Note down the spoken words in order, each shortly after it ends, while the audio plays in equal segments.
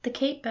The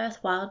Keep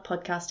Birth Wild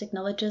podcast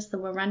acknowledges the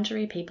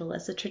Wurundjeri people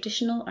as the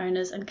traditional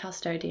owners and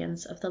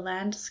custodians of the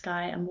land,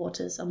 sky and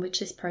waters on which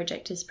this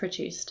project is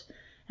produced,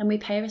 and we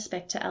pay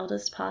respect to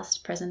elders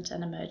past, present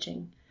and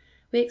emerging.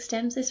 We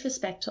extend this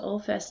respect to all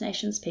First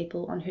Nations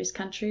people on whose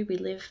country we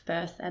live,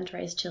 birth and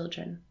raise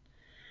children.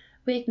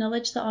 We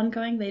acknowledge the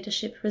ongoing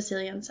leadership,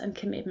 resilience and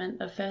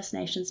commitment of First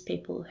Nations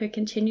people who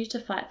continue to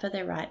fight for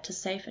their right to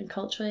safe and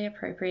culturally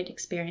appropriate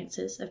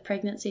experiences of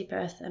pregnancy,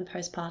 birth and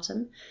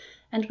postpartum,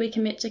 and we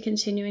commit to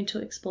continuing to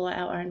explore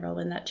our own role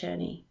in that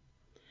journey.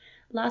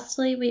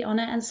 Lastly, we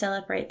honour and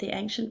celebrate the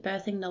ancient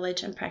birthing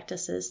knowledge and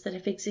practices that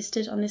have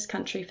existed on this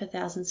country for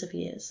thousands of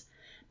years.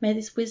 May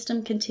this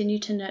wisdom continue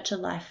to nurture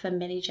life for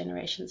many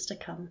generations to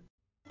come.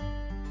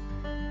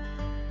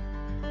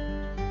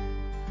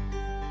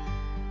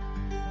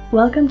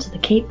 Welcome to the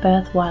Keep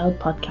Birth Wild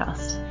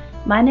podcast.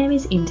 My name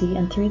is Indy,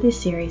 and through this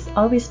series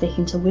I'll be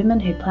speaking to women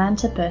who plan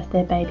to birth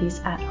their babies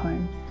at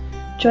home.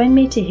 Join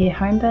me to hear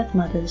home birth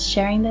mothers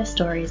sharing their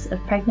stories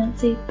of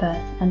pregnancy, birth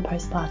and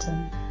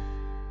postpartum.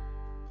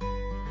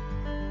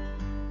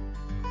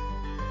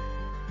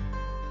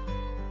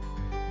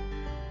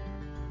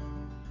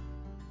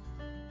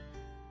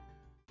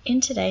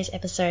 In today's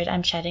episode,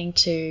 I'm chatting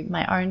to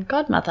my own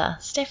godmother,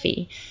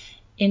 Steffi.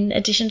 In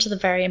addition to the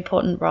very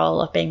important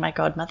role of being my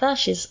godmother,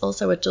 she's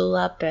also a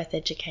doula, birth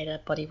educator,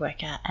 body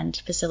worker, and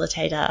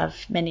facilitator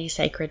of many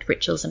sacred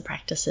rituals and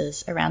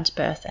practices around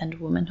birth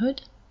and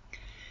womanhood.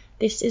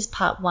 This is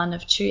part 1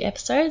 of 2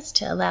 episodes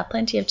to allow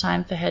plenty of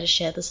time for her to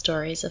share the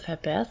stories of her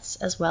births,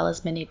 as well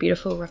as many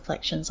beautiful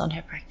reflections on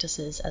her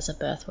practices as a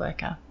birth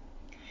worker.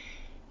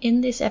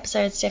 In this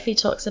episode, Steffi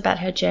talks about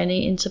her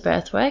journey into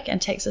birth work and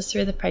takes us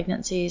through the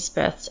pregnancies,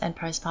 births and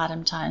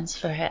postpartum times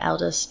for her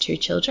eldest 2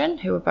 children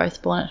who were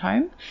both born at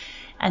home.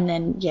 And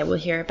then, we'll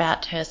hear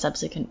about her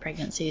subsequent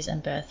pregnancies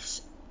and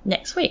births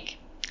next week.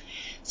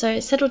 So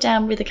settle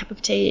down with a cup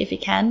of tea if you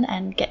can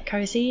and get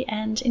cozy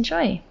and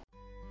enjoy.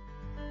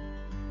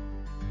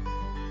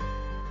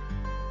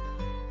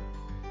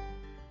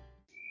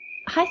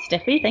 Hi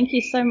Steffi, thank you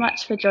so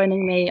much for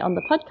joining me on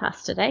the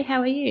podcast today.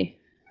 How are you?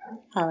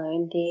 Hello,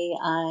 Indy.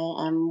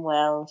 I am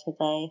well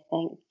today.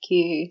 Thank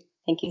you.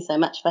 Thank you so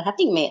much for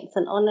having me. It's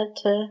an honour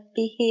to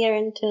be here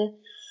and to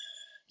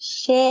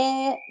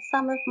share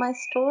some of my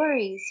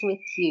stories with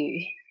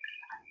you.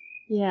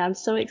 Yeah, I'm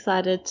so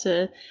excited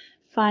to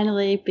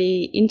finally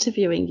be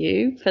interviewing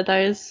you. For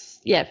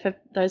those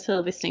who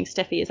are listening,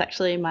 Steffi is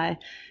actually my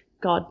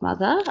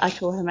godmother. I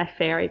call her my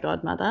fairy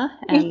godmother,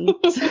 and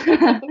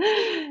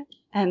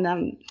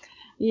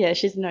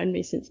she's known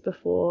me since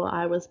before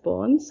I was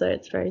born, so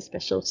it's very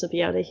special to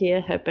be able to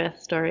hear her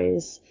birth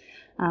stories,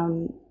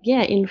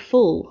 in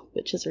full,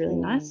 which is really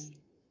nice.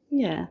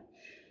 Yeah.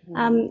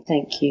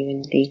 Thank you,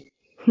 Indy.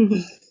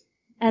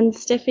 And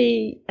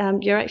Steffi,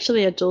 you're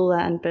actually a doula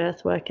and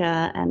birth worker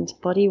and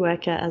body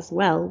worker as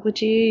well.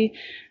 Would you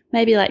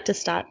maybe like to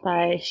start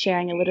by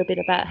sharing a little bit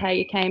about how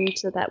you came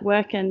to that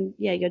work and,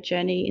 your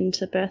journey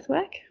into birth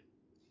work?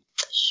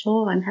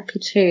 Sure, I'm happy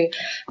to.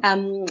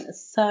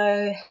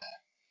 So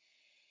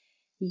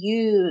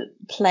you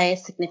play a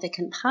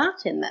significant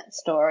part in that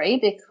story,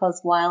 because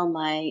while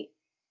my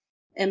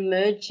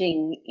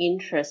emerging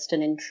interest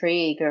and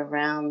intrigue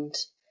around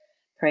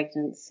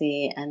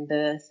pregnancy and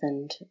birth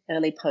and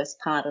early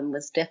postpartum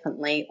was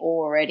definitely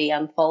already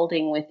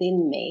unfolding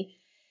within me,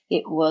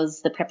 it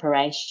was the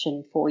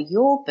preparation for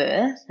your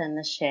birth and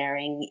the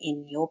sharing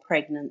in your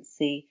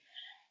pregnancy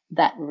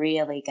that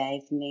really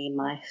gave me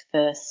my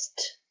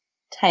first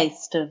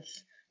taste of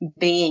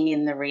being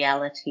in the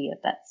reality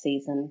of that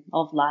season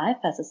of life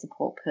as a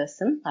support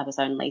person. I was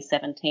only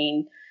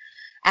 17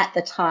 at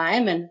the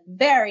time and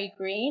very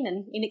green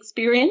and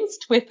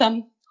inexperienced with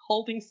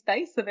holding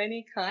space of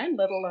any kind,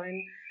 let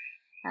alone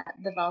at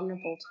the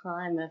vulnerable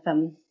time of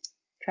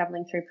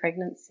travelling through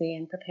pregnancy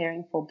and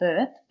preparing for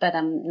birth. But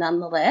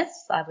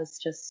nonetheless, I was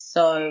just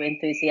so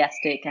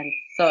enthusiastic and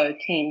so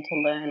keen to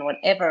learn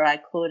whatever I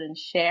could and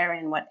share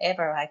in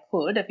whatever I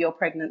could of your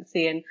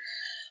pregnancy, and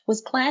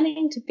was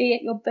planning to be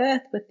at your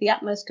birth with the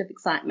utmost of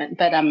excitement.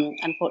 But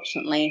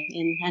unfortunately,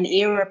 in an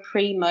era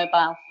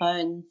pre-mobile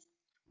phones,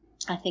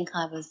 I think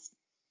I was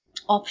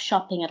off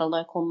shopping at a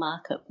local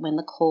market when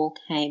the call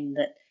came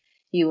that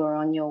you were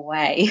on your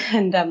way.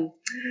 And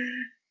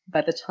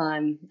by the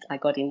time I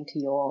got into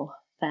your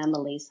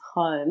family's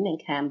home in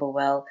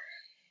Camberwell,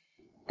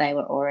 they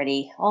were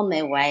already on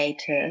their way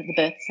to the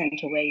birth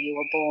centre where you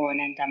were born.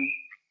 And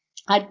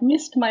I'd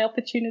missed my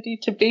opportunity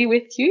to be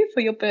with you for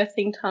your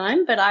birthing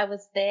time, but I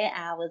was there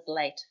hours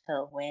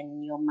later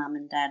when your mum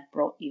and dad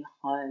brought you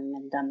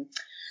home. And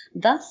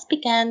thus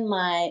began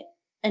my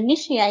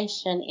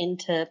initiation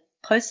into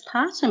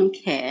postpartum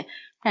care.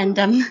 And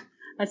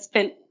I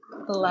spent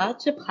the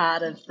larger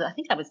part of, I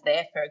think I was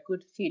there for a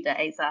good few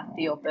days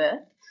after your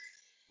birth,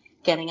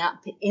 getting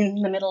up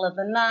in the middle of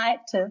the night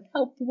to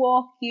help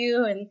walk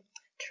you and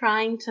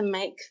trying to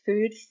make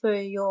food for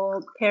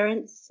your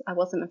parents. I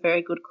wasn't a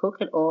very good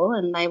cook at all,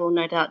 and they will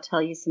no doubt tell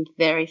you some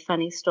very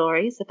funny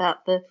stories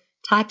about the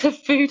type of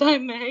food I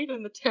made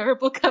and the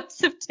terrible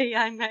cups of tea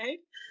I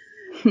made.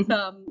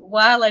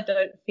 While I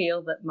don't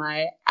feel that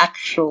my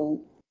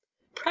actual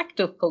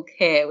practical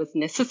care was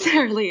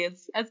necessarily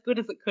as good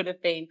as it could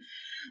have been,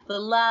 the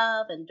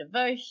love and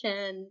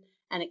devotion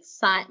and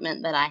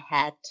excitement that I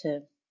had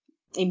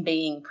in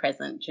being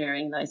present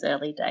during those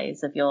early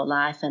days of your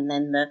life, and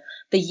then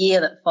the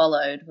year that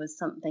followed, was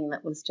something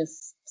that was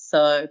just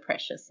so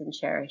precious and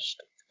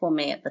cherished for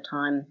me at the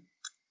time.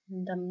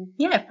 And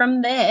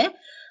from there,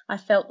 I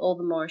felt all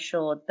the more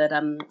assured that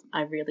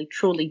I really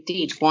truly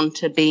did want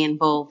to be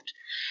involved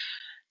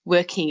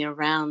working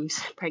around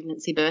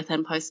pregnancy, birth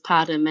and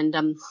postpartum,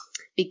 and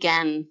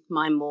began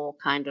my more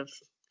kind of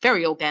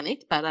very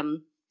organic but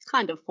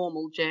kind of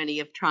formal journey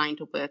of trying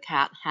to work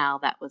out how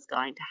that was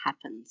going to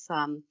happen.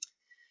 So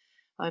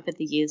over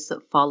the years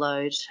that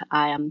followed,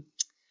 I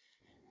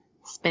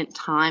spent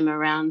time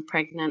around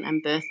pregnant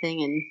and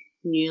birthing and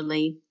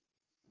newly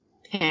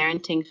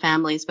parenting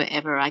families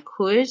wherever I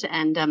could,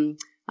 and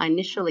I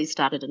initially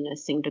started a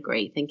nursing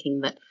degree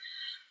thinking that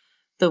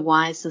the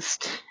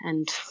wisest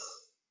and,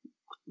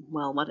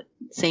 well, what it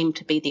seemed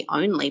to be the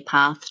only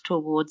path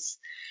towards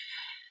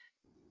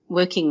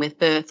working with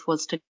birth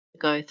was to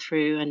go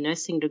through a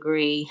nursing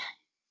degree,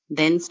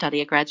 then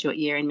study a graduate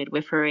year in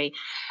midwifery,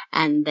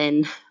 and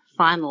then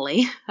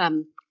finally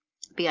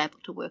be able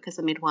to work as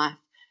a midwife.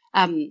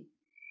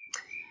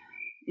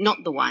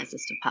 Not the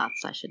wisest of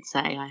paths, I should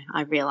say.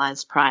 I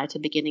realised prior to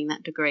beginning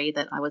that degree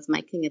that I was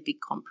making a big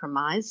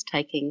compromise,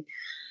 taking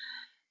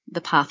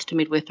the path to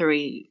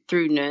midwifery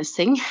through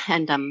nursing,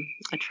 and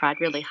I tried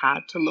really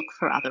hard to look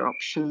for other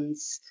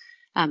options,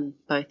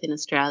 both in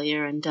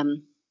Australia and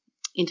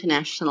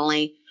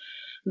internationally,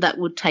 that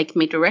would take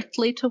me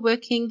directly to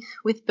working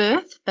with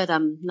birth, but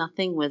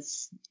nothing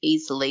was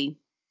easily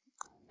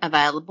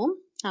available.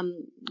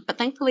 But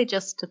thankfully,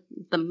 just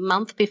the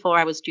month before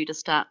I was due to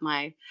start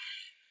my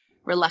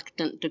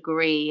reluctant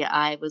degree,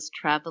 I was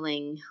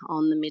travelling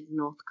on the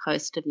mid-north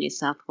coast of New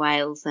South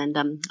Wales, and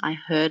I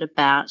heard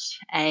about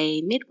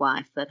a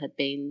midwife that had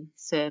been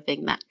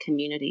serving that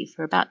community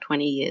for about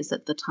 20 years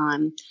at the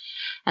time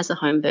as a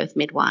home birth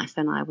midwife,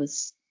 and I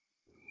was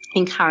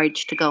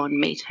encouraged to go and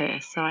meet her.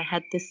 So I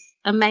had this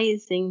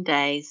amazing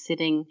day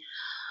sitting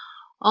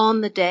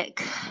on the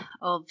deck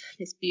of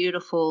this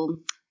beautiful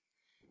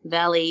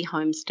valley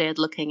homestead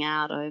looking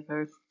out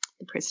over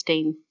the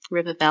pristine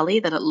river valley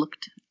that it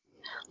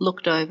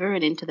looked over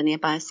and into the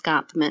nearby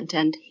escarpment,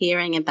 and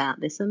hearing about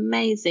this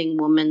amazing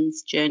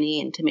woman's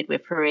journey into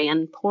midwifery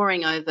and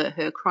poring over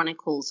her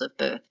chronicles of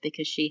birth,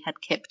 because she had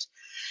kept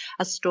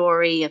a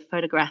story, a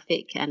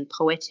photographic and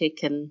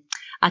poetic and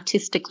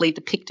artistically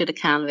depicted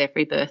account of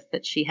every birth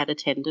that she had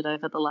attended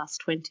over the last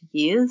 20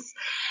 years.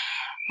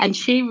 And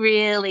she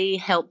really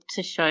helped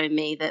to show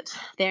me that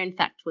there, in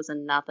fact, was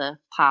another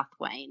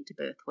pathway into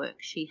birth work.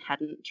 She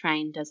hadn't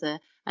trained as a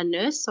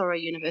nurse or a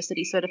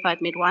university certified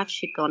midwife.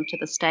 She'd gone to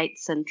the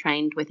States and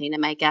trained with Ina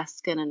May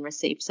Gaskin and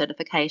received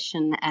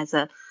certification as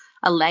a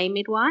lay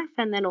midwife,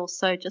 and then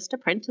also just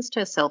apprenticed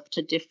herself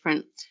to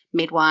different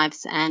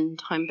midwives and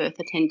home birth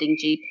attending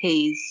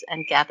GPs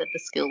and gathered the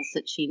skills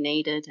that she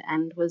needed,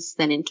 and was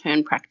then in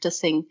turn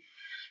practicing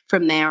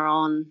from there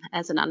on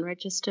as an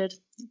unregistered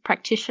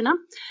practitioner.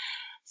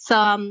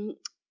 So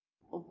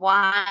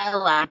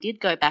while I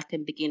did go back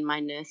and begin my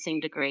nursing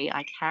degree,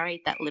 I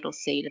carried that little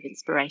seed of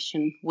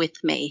inspiration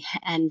with me.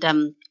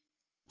 And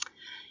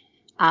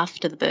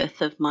after the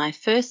birth of my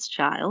first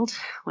child,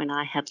 when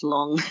I had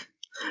long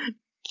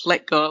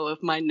let go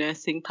of my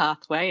nursing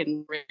pathway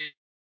and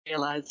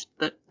realised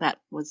that that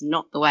was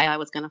not the way I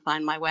was going to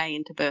find my way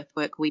into birth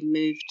work, we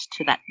moved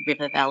to that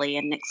river valley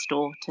and next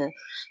door to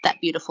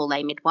that beautiful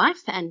lay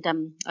midwife. And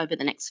over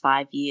the next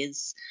 5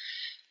 years,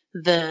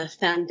 the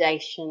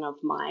foundation of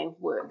my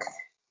work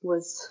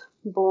was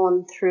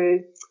born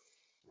through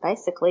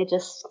basically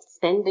just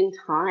spending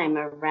time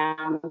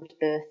around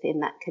birth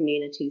in that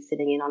community,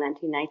 sitting in on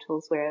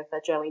antenatals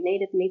wherever Joey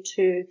needed me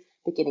to,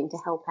 beginning to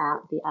help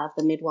out the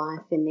other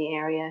midwife in the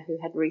area who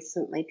had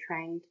recently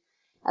trained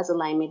as a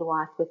lay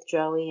midwife with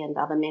Joey and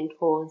other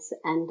mentors,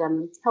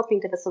 and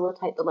helping to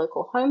facilitate the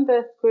local home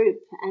birth group,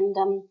 and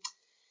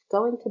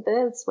going to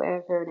births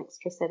wherever an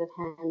extra set of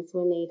hands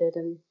were needed,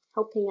 and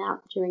helping out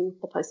during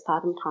the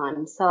postpartum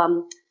time.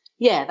 So,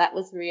 that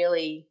was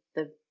really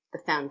the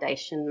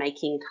foundation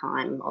making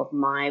time of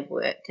my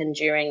work. And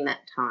during that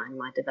time,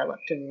 I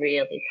developed a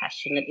really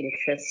passionate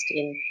interest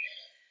in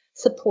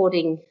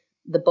supporting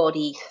the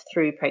body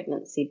through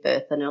pregnancy,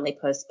 birth and early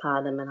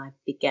postpartum, and I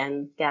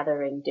began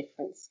gathering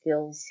different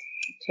skills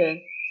to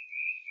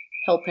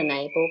help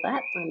enable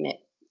that. I met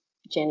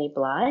Jenny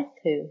Blythe,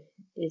 who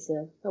is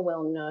a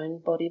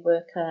well-known body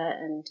worker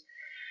and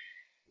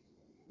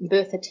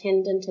birth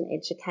attendant and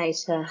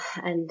educator,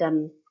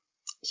 and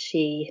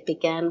she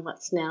began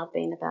what's now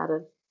been about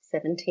a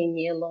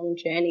 17-year-long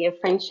journey of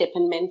friendship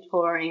and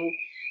mentoring,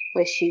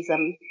 where she's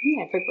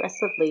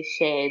progressively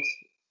shared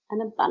an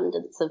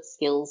abundance of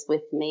skills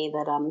with me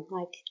that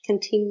I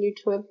continue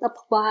to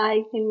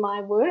apply in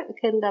my work.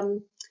 And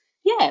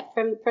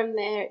from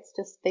there it's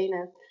just been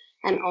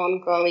an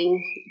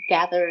ongoing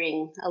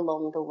gathering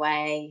along the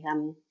way,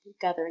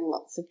 gathering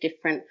lots of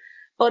different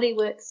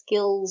bodywork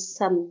skills.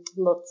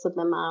 Lots of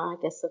them are,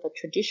 I guess, of a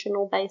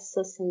traditional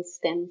basis and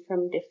stem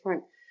from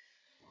different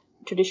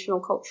traditional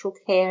cultural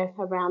care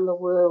around the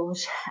world.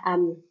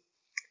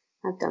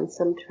 I've done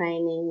some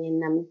training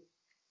in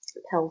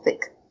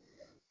pelvic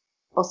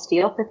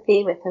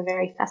osteopathy with a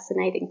very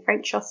fascinating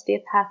French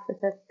osteopath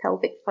with a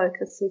pelvic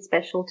focus and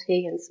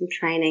specialty, and some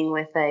training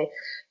with a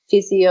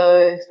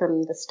physio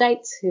from the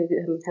States who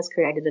has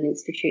created an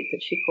institute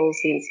that she calls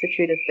the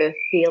Institute of Birth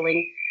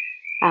Healing,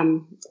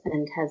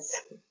 and has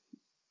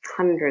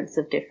hundreds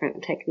of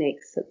different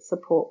techniques that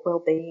support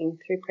well-being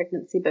through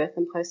pregnancy, birth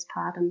and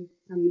postpartum,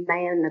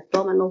 Mayan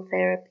abdominal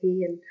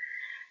therapy and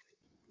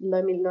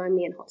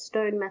lomi and hot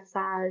stone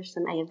massage,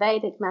 some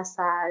Ayurvedic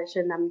massage,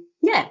 and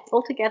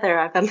altogether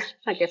I've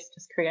I guess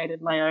just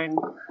created my own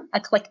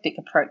eclectic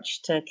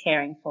approach to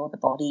caring for the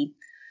body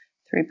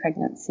through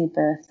pregnancy,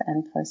 birth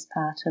and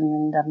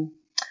postpartum, and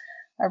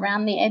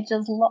around the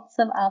edges lots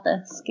of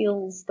other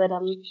skills that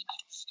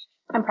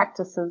and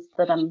practices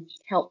that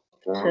help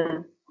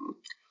to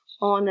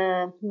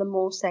honour the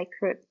more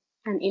sacred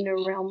and inner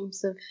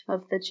realms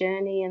of the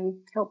journey and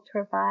help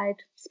provide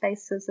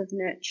spaces of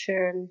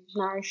nurture and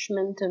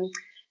nourishment and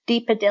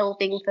deeper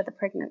delving for the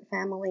pregnant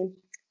family.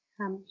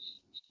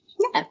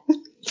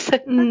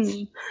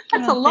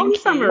 That's a long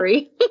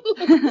summary.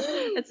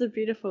 It's a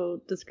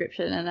beautiful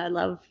description, and I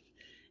love,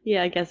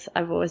 I guess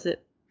I've always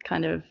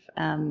kind of,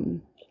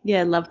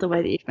 loved the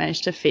way that you've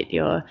managed to fit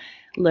your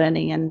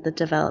learning and the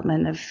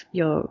development of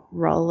your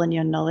role and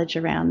your knowledge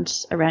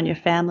around your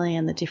family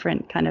and the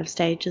different kind of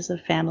stages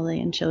of family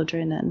and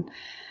children. And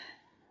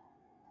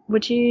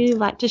would you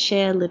like to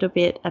share a little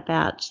bit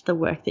about the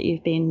work that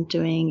you've been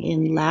doing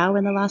in Laos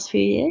in the last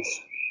few years?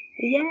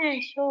 Yeah,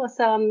 sure.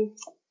 So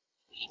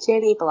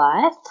Jenny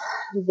Blythe,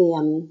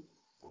 the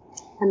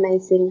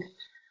amazing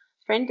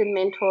friend and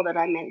mentor that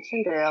I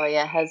mentioned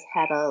earlier, has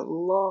had a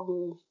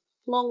long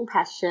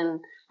passion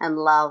and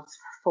love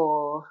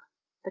for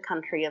the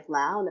country of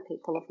Laos and the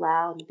people of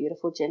Laos and the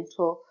beautiful,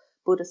 gentle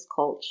Buddhist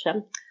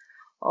culture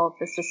of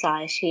the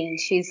society. And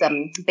she's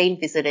been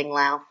visiting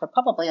Laos for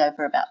probably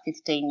over about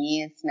 15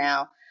 years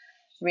now,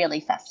 really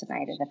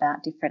fascinated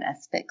about different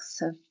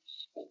aspects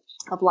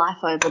of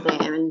life over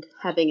there, and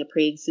having a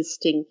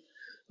pre-existing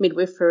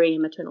midwifery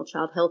and maternal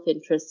child health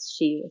interest,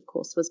 she, of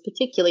course, was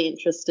particularly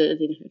interested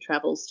in her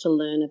travels to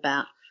learn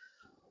about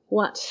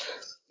what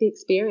the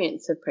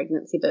experience of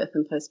pregnancy, birth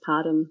and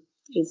postpartum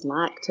is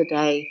like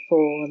today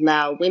for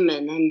Lao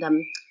women. And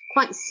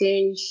quite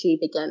soon she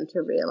began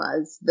to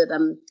realise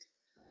that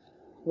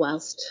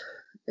whilst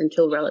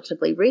until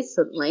relatively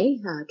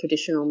recently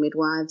traditional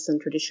midwives and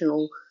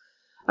traditional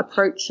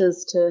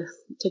approaches to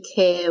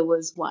care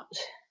was what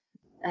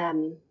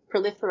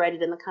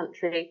proliferated in the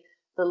country,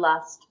 the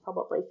last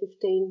probably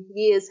 15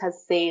 years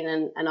has seen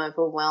an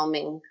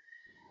overwhelming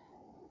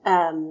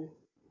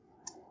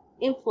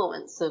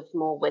influence of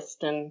more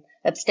Western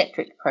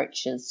obstetric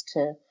approaches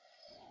to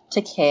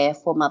care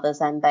for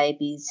mothers and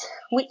babies,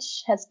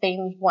 which has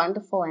been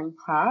wonderful in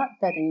part,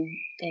 but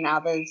in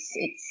others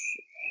it's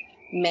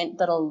meant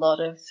that a lot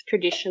of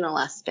traditional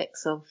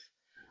aspects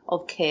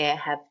of care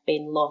have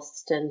been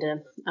lost, and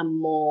a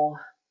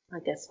more, I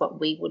guess, what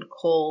we would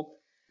call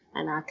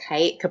an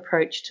archaic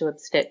approach to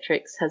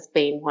obstetrics has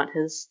been what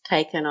has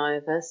taken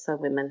over. So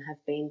women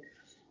have been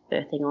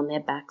birthing on their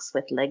backs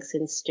with legs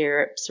in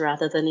stirrups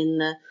rather than in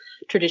the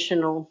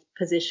traditional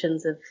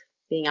positions of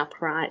being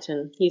upright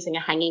and using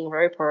a hanging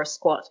rope or a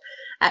squat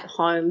at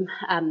home.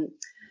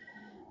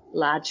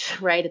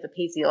 Large rate of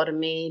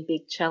episiotomy,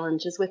 big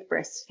challenges with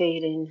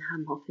breastfeeding,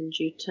 often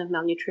due to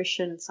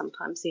malnutrition,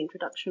 sometimes the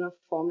introduction of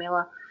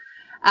formula.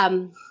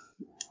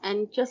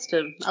 And just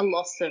a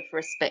loss of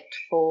respect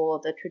for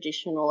the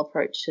traditional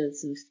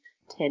approaches of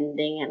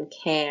tending and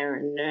care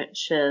and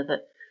nurture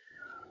that,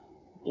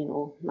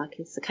 like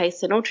is the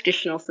case in all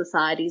traditional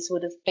societies,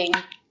 would have been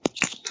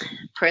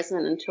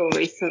present until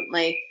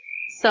recently.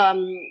 So,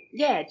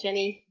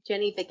 Jenny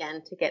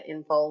began to get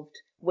involved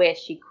where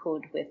she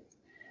could with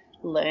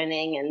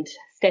learning and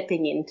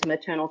stepping into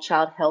maternal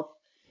child health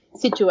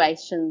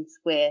situations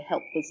where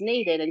help was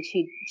needed, and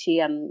she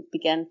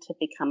began to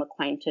become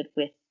acquainted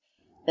with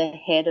the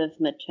head of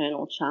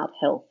maternal child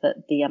health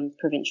at the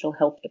provincial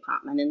health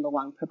department in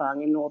Luang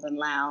Prabang in northern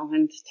Laos.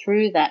 And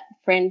through that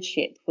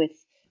friendship with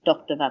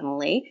Dr.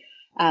 Vanali,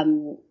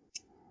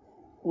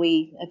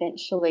 we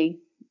eventually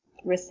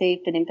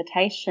received an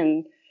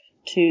invitation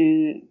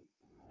to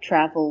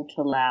travel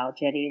to Laos.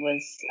 Jenny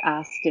was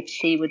asked if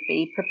she would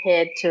be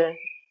prepared to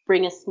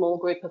bring a small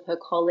group of her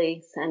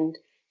colleagues and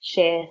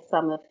share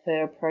some of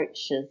her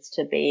approaches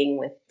to being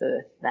with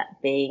birth,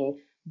 that being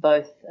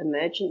both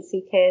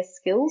emergency care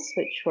skills,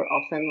 which were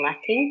often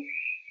lacking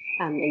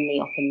in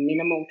the often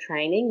minimal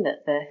training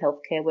that the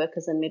healthcare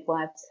workers and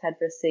midwives had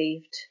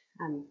received,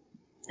 and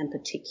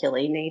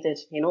particularly needed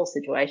in all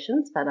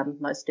situations, but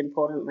most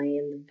importantly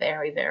in the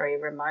very,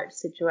 very remote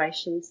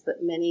situations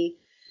that many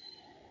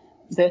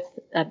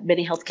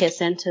healthcare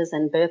centres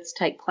and births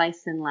take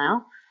place in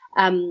Laos.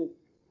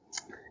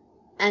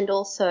 And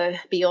also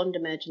beyond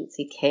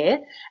emergency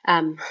care,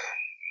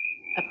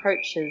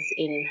 approaches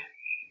in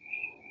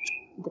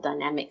the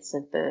dynamics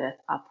of birth,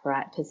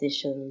 upright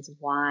positions,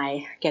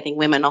 why getting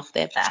women off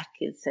their back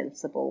is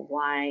sensible,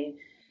 why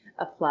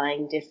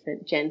applying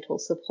different gentle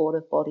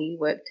supportive body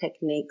work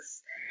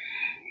techniques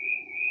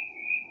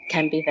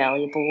can be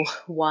valuable,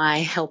 why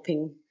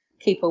helping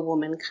keep a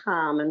woman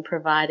calm and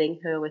providing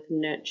her with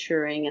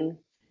nurturing and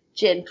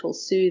gentle,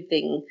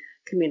 soothing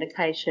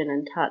communication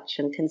and touch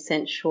and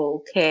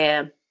consensual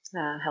care,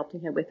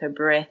 helping her with her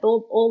breath,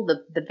 all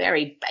the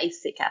very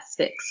basic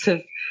aspects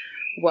of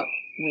what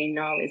we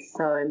know is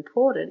so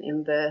important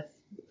in birth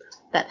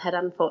that had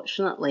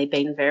unfortunately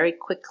been very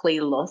quickly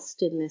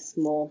lost in this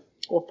more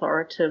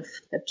authoritative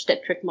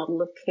obstetric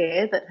model of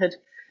care that had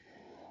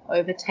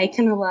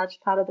overtaken a large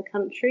part of the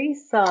country.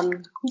 So,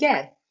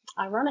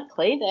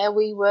 ironically, there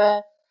we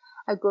were,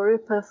 a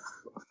group of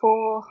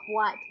 4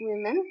 white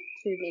women,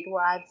 2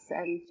 midwives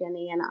and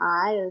Jenny and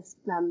I as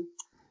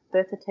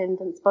birth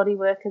attendants, body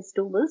workers,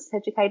 doulas,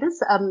 educators,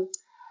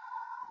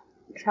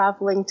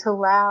 travelling to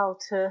Laos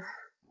to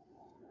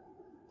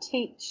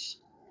teach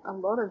a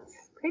lot of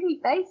pretty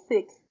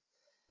basic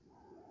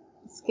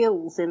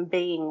skills in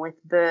being with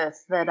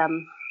birth that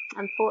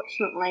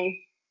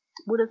unfortunately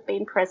would have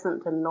been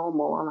present and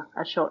normal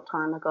a short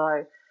time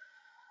ago.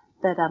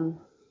 But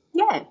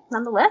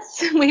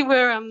nonetheless, we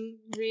were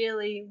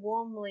really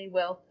warmly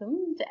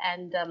welcomed,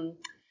 and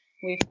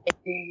we've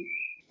been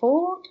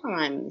 5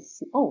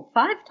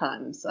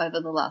 times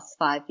over the last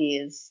 5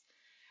 years,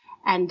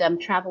 and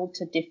travelled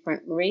to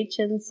different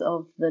regions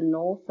of the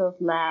north of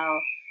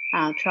Laos,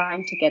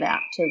 trying to get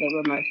out to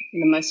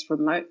the most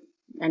remote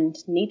and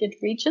needed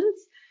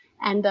regions,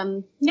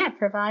 and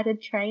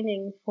provided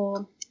training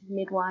for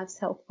midwives,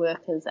 health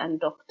workers and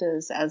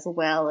doctors, as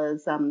well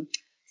as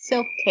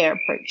self-care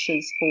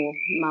approaches for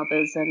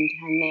mothers and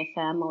their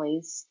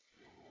families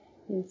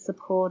in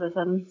support of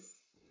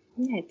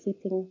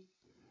keeping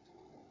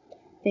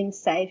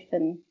things safe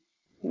and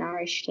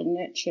nourished and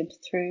nurtured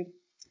through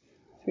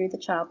the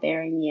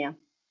childbearing year.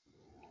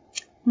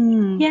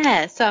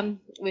 So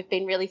we've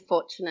been really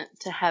fortunate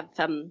to have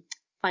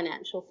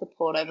financial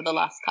support over the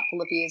last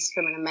couple of years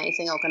from an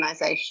amazing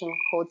organisation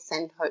called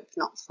Send Hope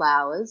Not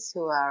Flowers,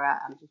 who are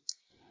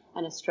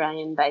an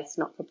Australian-based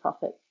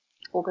not-for-profit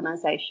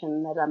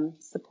organisation that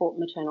support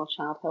maternal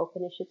child health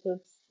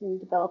initiatives in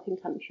developing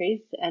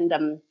countries. And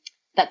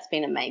that's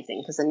been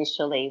amazing because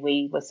initially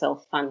we were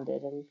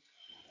self-funded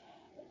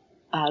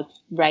and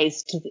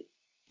raised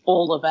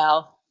all of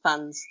our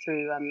funds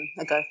through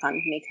a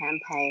GoFundMe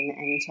campaign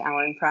and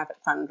our own private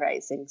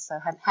fundraising. So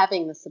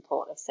having the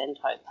support of Send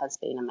Hope has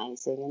been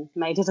amazing and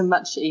made it a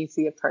much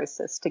easier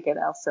process to get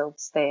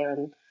ourselves there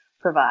and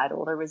provide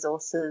all the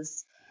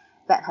resources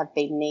that have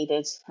been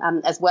needed,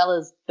 as well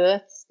as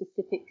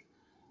birth-specific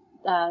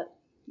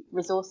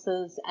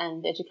resources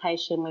and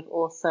education. We've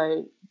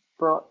also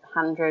brought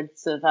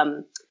hundreds of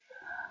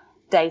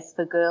Days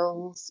for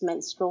Girls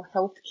menstrual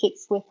health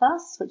kits with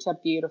us, which are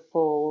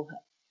beautiful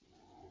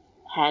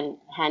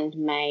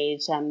handmade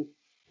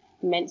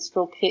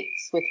menstrual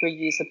kits with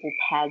reusable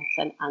pads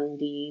and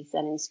undies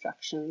and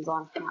instructions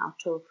on how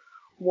to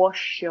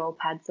wash your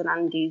pads and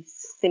undies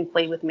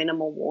simply with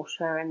minimal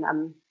water.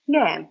 And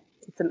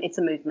it's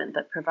a movement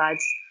that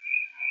provides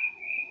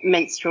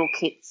menstrual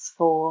kits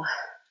to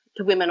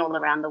women all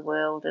around the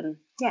world. And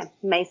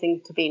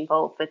amazing to be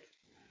involved with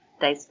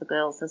Days for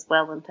Girls as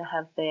well, and to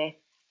have their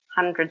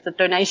hundreds of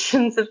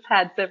donations of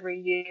pads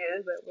every year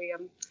that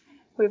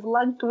we've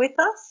lugged with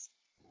us.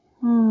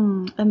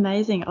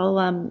 Amazing.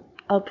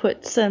 I'll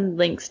put some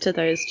links to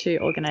those 2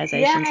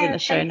 organisations in the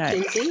show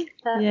notes. Susie.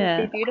 That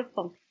would be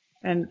beautiful.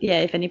 And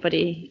if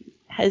anybody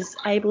is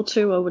able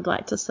to or would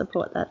like to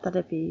support that,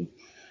 that'd be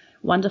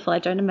wonderful. I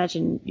don't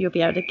imagine you'll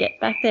be able to get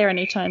back there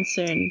anytime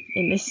soon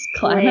in this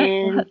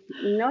climate.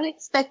 We're not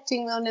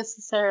expecting we'll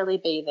necessarily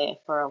be there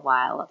for a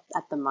while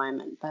at the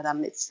moment, but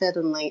it's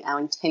certainly our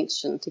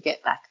intention to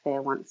get back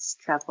there once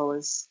travel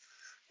is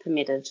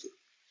permitted.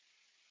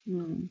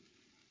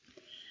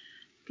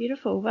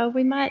 Beautiful. Well,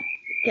 we might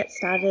get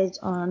started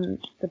on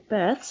the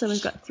birth. So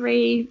we've got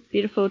 3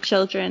 beautiful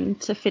children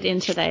to fit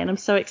in today, and I'm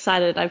so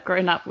excited. I've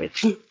grown up with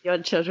your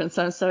children,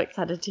 so I'm so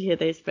excited to hear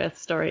these birth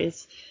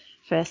stories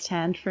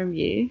firsthand from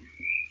you.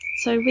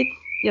 So with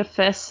your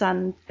first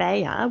son,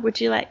 Bayer, would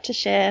you like to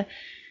share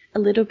a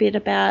little bit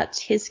about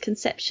his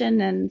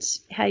conception and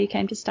how you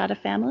came to start a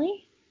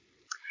family?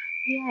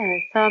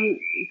 Yes,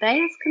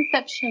 Bayer's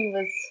conception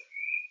was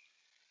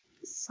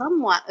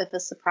somewhat of a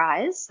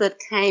surprise that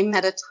came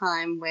at a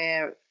time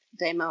where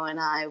Damo and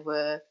I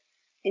were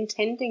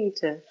intending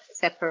to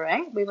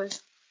separate. We were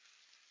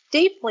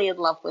deeply in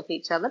love with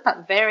each other,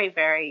 but very,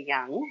 very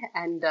young,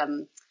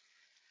 and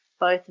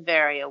both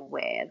very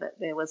aware that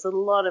there was a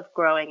lot of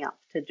growing up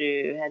to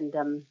do and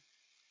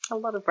a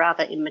lot of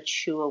rather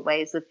immature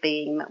ways of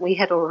being that we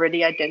had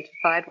already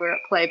identified were at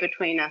play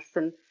between us.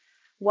 And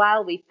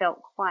while we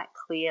felt quite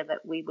clear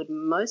that we would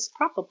most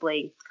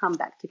probably come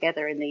back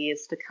together in the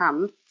years to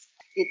come,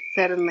 it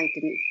certainly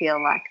didn't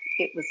feel like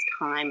it was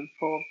time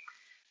for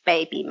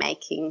baby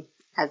making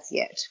as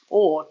yet,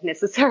 or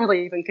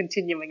necessarily even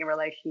continuing a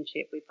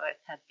relationship. We both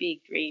had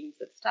big dreams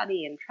of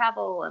study and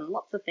travel and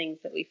lots of things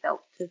that we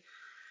felt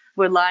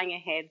were lying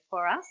ahead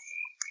for us.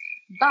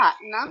 But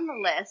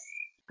nonetheless,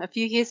 a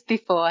few years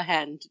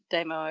beforehand,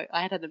 Damo,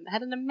 I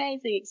had an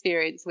amazing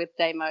experience with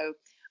Damo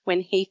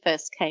when he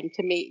first came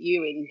to meet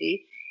you,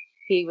 Indy.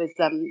 He was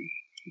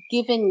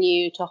given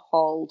you to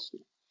hold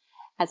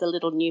as a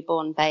little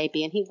newborn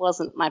baby, and he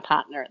wasn't my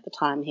partner at the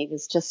time. He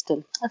was just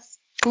a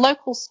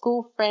local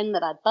school friend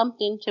that I'd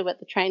bumped into at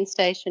the train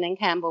station in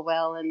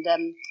Camberwell, and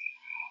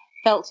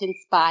felt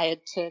inspired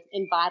to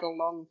invite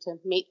along to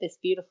meet this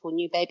beautiful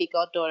new baby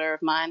goddaughter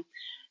of mine.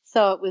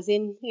 So it was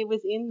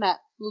in that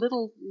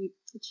little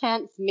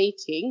chance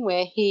meeting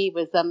where he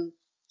was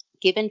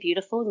given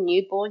beautiful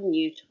newborn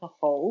you to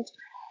hold,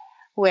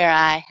 where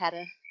I had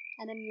an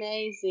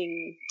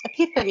amazing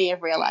epiphany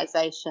of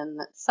realization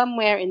that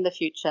somewhere in the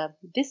future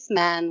this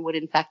man would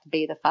in fact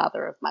be the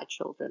father of my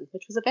children,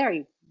 which was a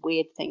very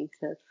weird thing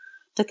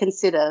to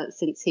consider,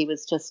 since he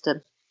was just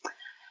a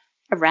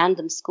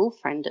random school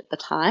friend at the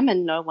time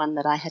and no one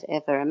that I had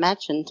ever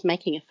imagined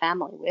making a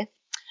family with.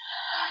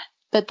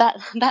 But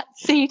that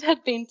seed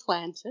had been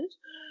planted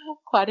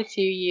quite a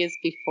few years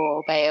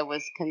before Bea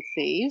was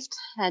conceived,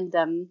 and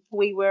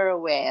we were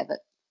aware that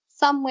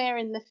somewhere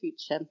in the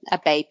future a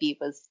baby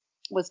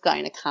was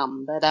going to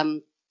come, but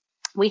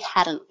we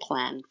hadn't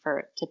planned for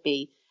it to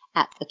be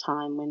at the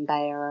time when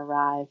Bea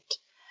arrived.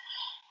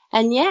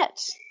 And yet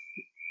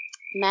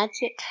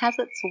magic has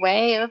its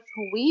way of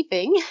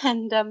weaving,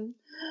 and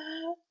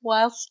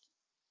whilst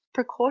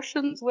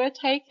precautions were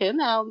taken,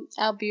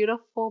 our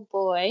beautiful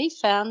boy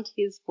found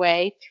his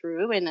way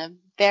through in a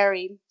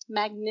very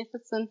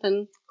magnificent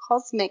and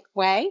cosmic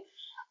way,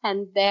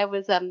 and there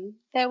was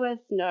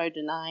no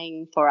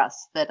denying for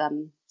us that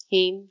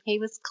he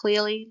was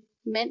clearly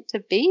meant to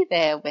be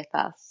there with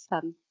us.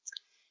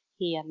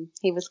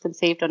 He was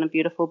conceived on a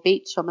beautiful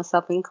beach on the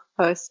southern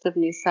coast of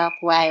New South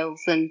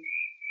Wales, and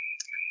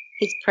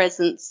his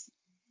presence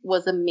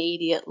was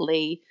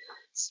immediately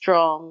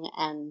strong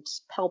and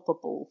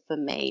palpable for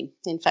me.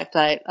 In fact,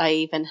 I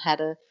even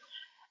had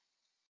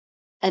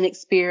an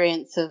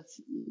experience of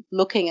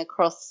looking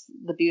across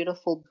the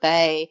beautiful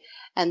bay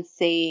and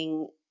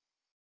seeing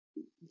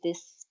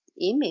this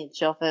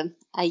image of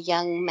a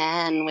young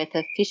man with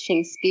a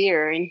fishing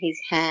spear in his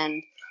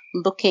hand,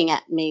 looking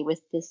at me with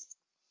this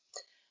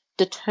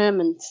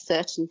determined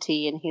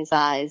certainty in his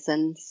eyes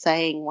and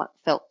saying what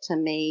felt to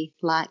me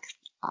like,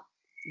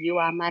 "You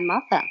are my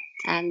mother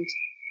and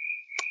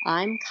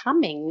I'm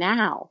coming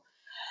now."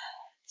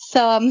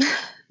 So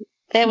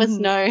there was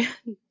no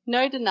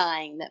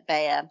denying that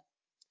Bea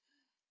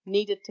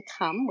needed to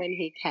come when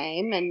he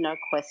came, and no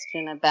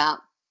question about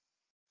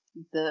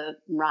the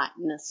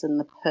rightness and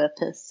the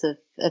purpose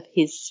of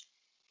his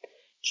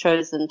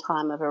chosen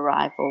time of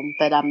arrival.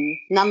 But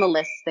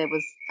nonetheless, there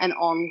was an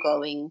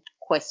ongoing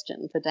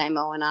question for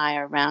Damo and I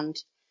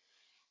around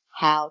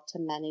how to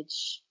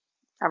manage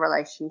a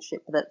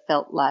relationship that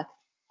felt like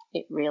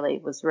it really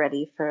was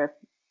ready for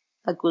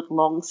a good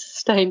long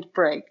sustained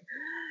break.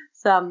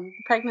 So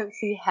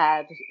pregnancy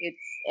had its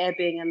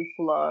ebbing and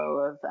flow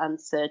of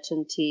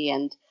uncertainty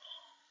and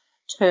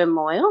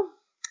turmoil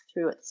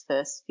through its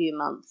first few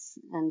months,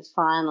 and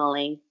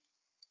finally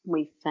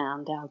we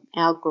found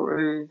our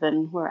groove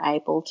and were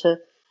able to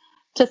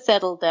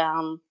settle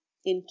down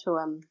into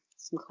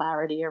some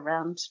clarity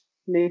around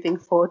moving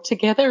forward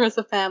together as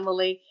a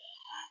family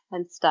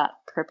and start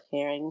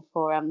preparing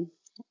for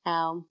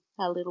our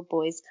little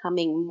boys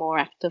coming more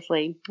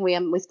actively. We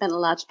spent a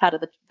large part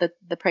of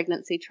the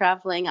pregnancy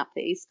travelling up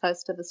the east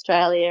coast of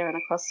Australia and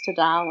across to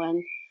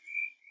Darwin.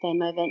 Then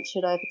I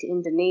ventured over to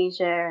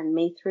Indonesia and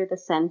me through the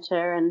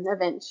centre, and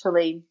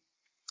eventually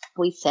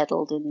we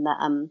settled in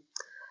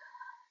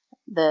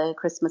the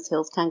Christmas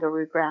Hills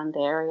Kangaroo Ground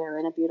area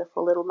in a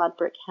beautiful little mud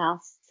brick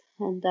house,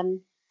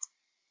 and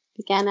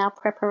began our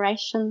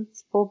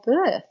preparations for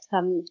birth.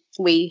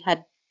 We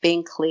had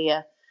been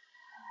clear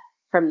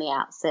from the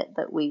outset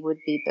that we would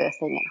be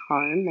birthing at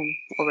home, and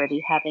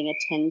already having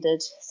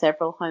attended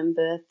several home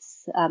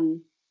births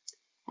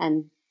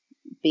and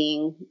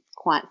being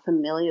quite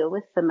familiar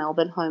with the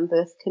Melbourne home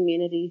birth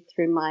community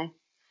through my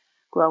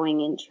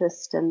growing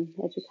interest and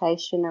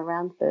education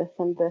around birth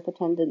and birth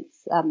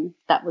attendance,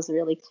 that was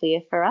really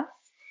clear for us.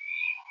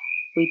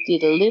 We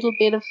did a little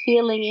bit of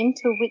feeling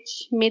into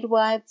which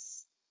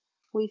midwives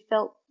we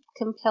felt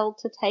compelled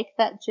to take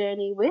that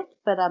journey with,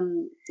 but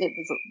it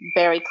was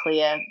very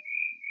clear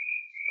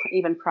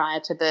even prior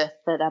to birth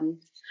that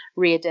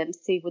Rhea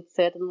Dempsey would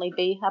certainly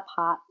be a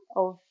part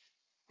of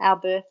our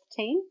birth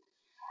team.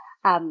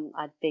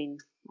 I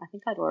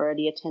think I'd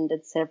already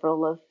attended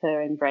several of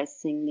her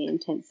Embracing the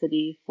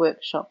Intensity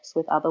workshops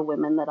with other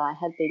women that I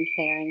had been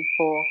caring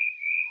for,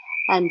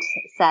 and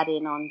sat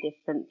in on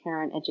different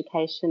parent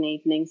education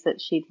evenings that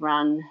she'd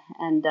run,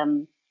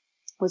 and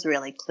was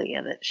really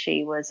clear that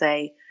she was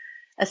a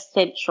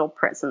essential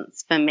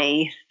presence for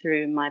me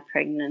through my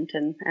pregnant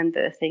and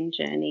birthing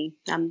journey.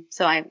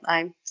 So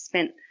I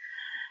spent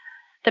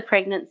the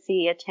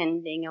pregnancy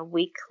attending a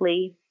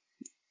weekly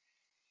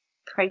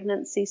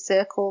pregnancy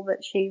circle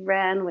that she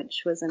ran,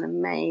 which was an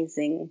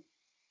amazing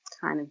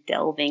kind of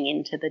delving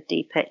into the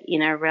deeper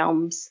inner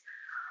realms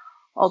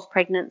of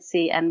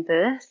pregnancy and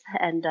birth.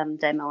 And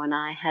Damo and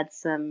I had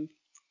some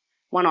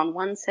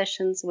one-on-one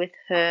sessions with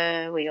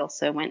her. We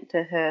also went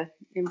to her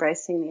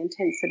Embracing the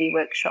Intensity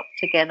workshop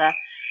together.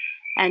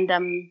 And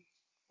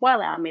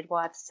while our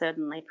midwife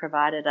certainly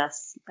provided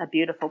us a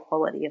beautiful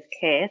quality of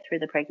care through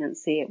the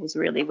pregnancy, it was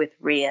really with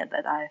Rhea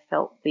that I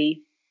felt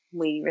we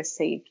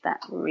received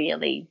that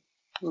really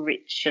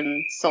rich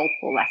and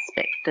soulful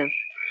aspect of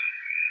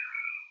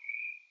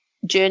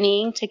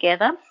journeying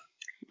together.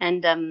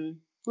 And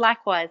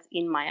likewise,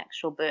 in my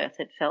actual birth,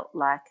 it felt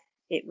like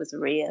it was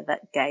Rhea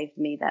that gave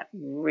me that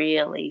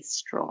really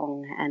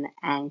strong and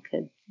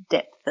anchored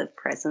depth of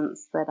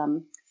presence that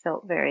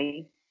felt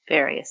very,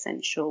 very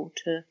essential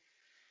to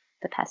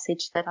the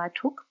passage that I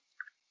took.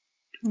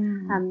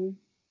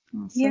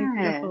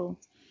 Beautiful.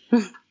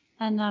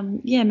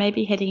 And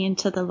maybe heading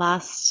into the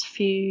last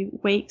few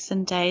weeks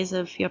and days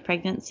of your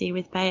pregnancy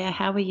with Bea,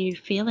 how were you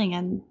feeling,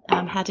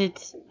 and how did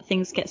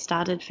things get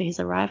started for his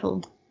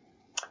arrival?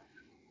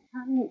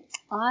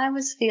 I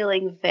was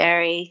feeling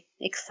very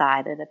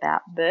excited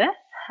about birth.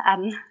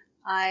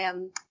 I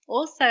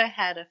also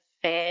had a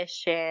fair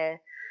share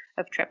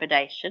of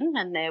trepidation,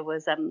 and there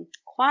was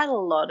quite a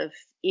lot of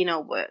inner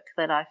work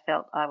that I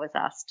felt I was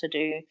asked to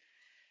do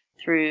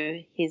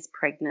through his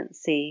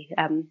pregnancy,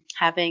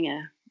 having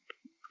a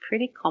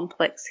pretty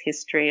complex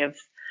history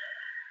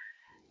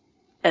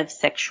of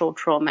sexual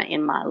trauma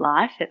in my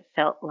life. It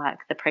felt like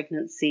the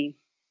pregnancy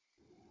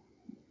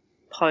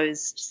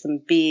posed some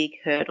big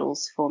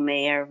hurdles for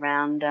me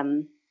around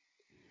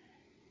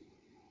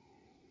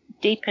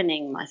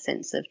deepening my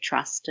sense of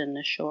trust and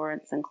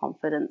assurance and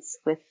confidence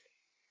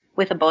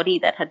with a body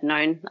that had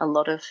known a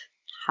lot of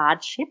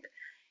hardship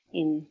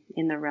in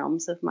the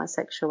realms of my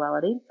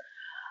sexuality.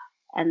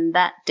 And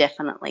that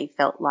definitely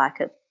felt like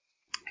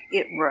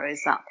it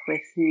rose up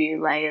with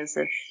new layers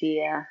of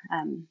fear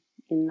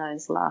in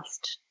those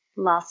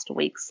last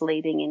weeks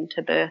leading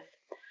into birth.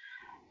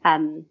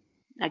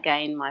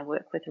 Again, my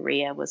work with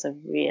Rhea was a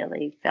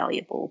really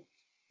valuable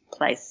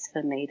place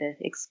for me to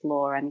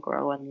explore and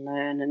grow and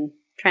learn and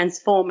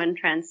transform and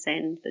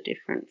transcend the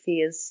different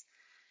fears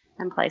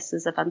and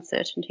places of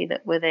uncertainty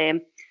that were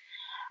there.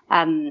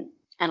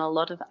 And a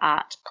lot of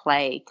art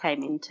play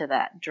came into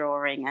that,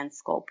 drawing and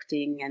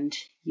sculpting and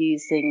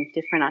using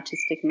different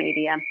artistic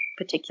media,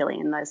 particularly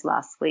in those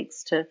last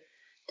weeks,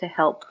 to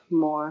help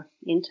more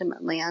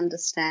intimately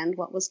understand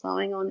what was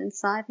going on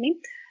inside me.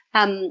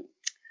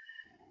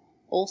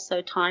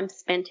 Also, time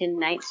spent in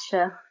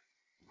nature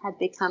had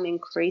become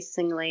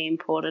increasingly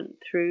important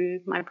through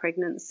my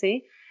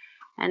pregnancy,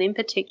 and in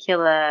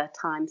particular,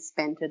 time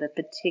spent at a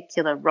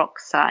particular rock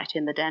site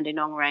in the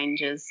Dandenong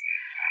Ranges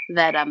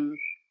that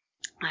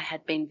I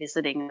had been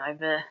visiting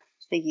over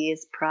the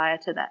years prior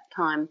to that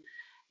time.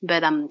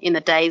 But in the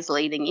days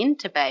leading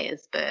into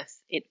Bea's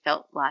birth, it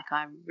felt like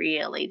I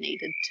really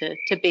needed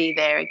to be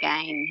there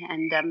again.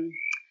 And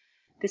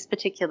this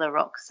particular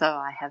rock, so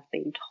I have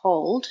been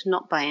told,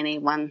 not by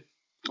anyone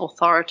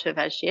authoritative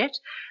as yet,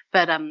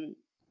 but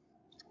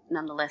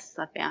nonetheless,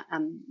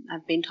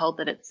 I've been told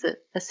that it's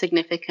a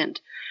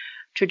significant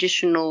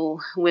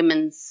traditional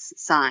women's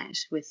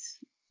site with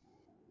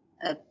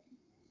a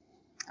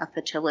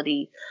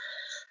fertility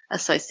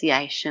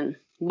association.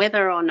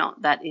 Whether or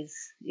not that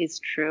is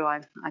true,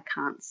 I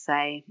can't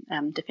say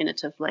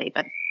definitively.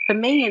 But for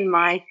me, in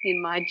my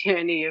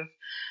journey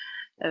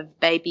of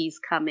babies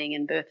coming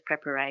and birth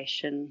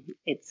preparation,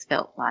 it's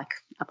felt like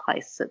a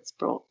place that's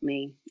brought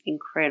me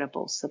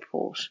incredible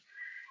support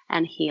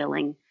and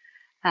healing.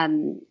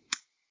 And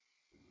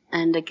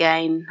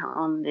again,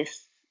 on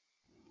this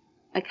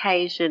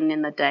occasion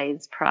in the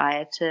days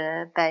prior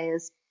to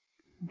Bea's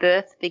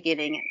birth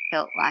beginning, it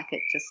felt like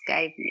it just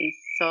gave me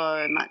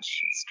so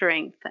much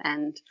strength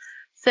and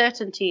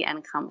certainty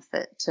and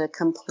comfort to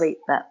complete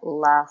that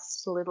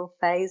last little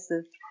phase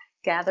of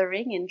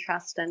gathering in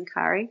trust and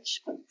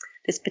courage.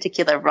 This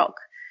particular rock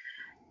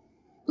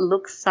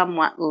looks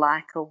somewhat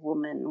like a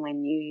woman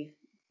when you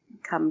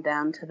come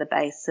down to the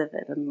base of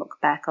it and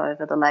look back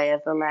over the lay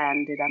of the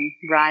land. It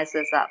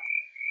rises up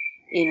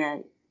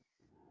in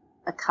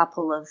a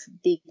couple of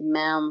big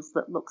mounds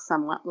that look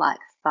somewhat like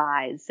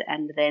thighs,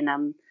 and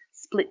then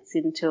splits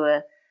into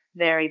a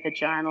very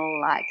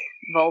vaginal-like,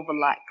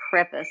 vulva-like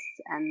crevice,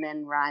 and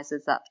then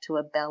rises up to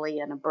a belly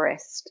and a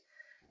breast.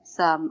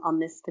 So on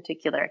this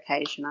particular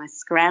occasion, I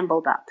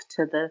scrambled up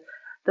to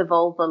the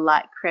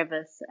vulva-like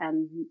crevice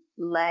and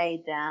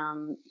lay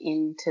down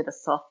into the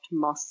soft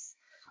moss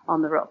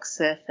on the rock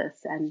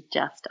surface and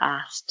just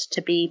asked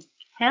to be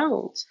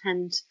held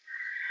and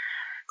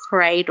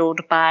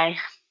cradled by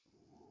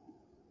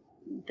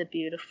the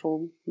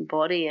beautiful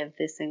body of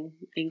this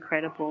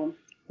incredible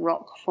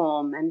rock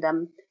form. And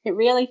it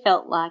really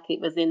felt like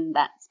it was in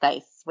that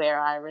space where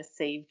I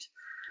received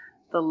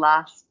the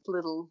last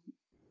little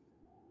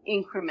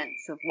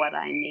increments of what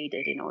I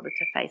needed in order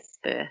to face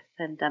birth.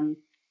 And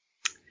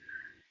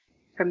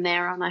from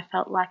there on, I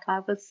felt like I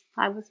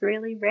was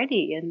really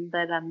ready, and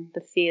that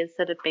the fears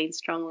that had been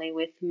strongly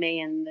with me,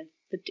 and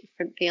the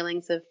different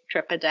feelings of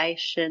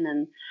trepidation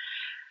and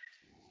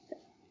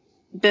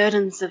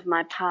burdens of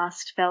my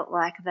past, felt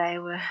like they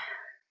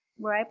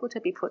were able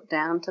to be put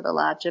down to the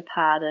larger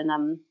part.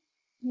 And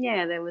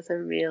there was a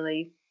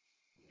really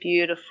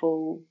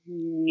beautiful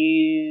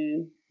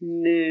new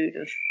mood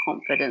of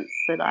confidence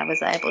that I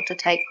was able to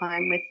take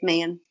home with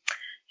me. And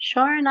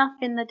sure enough,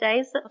 in the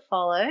days that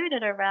followed,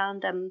 at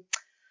around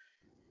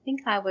I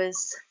think I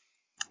was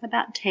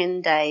about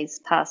 10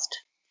 days past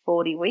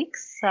 40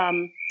 weeks,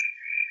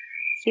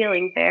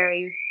 feeling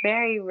very,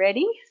 very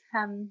ready,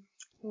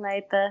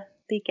 labour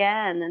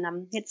began.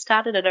 And it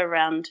started at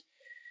around,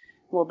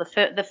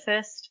 the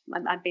first,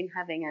 I've been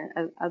having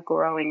a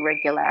growing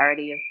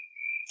regularity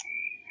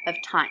of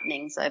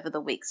tightenings over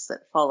the weeks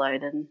that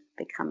followed, and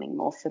becoming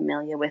more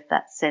familiar with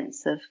that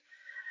sense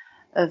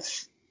of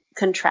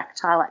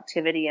contractile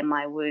activity in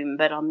my womb.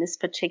 But on this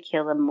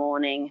particular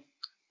morning,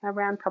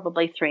 around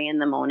probably 3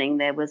 a.m,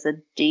 there was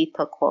a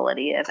deeper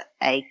quality of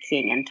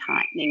aching and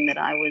tightening that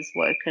I was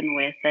woken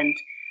with, and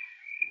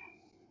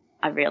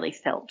I really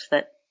felt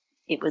that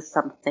it was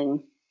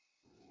something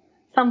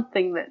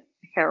that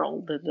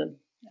heralded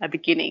a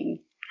beginning.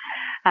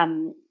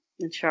 And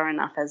sure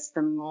enough, as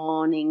the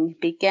morning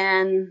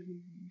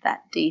began,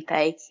 that deep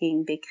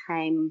aching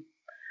became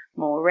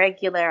more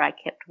regular. I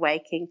kept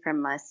waking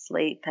from my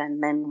sleep,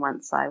 and then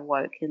once I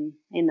woke in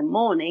the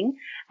morning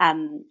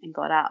and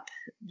got up,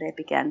 there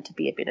began to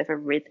be a bit of a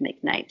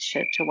rhythmic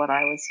nature to what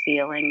I was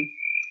feeling,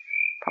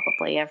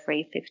 probably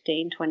every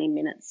 15-20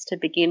 minutes to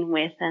begin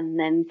with, and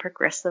then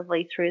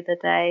progressively through the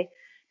day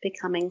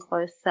becoming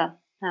closer.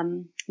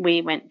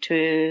 We went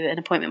to an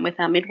appointment with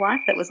our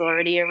midwife that was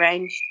already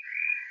arranged,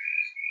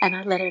 and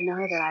I let her know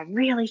that I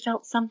really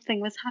felt something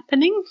was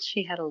happening.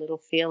 She had a little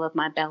feel of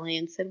my belly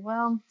and said,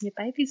 "Well, your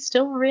baby's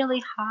still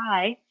really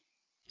high,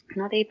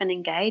 not even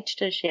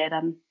engaged as yet.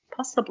 I'm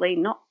possibly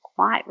not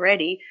quite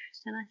ready."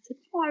 And I said,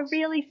 "Oh, I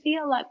really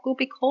feel like we'll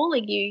be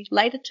calling you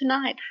later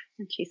tonight."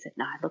 And she said,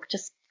 "No, look,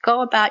 just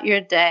go about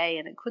your day,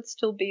 and it could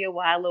still be a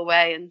while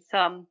away." And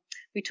so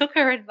we took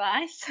her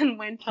advice and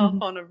went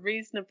off on a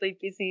reasonably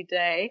busy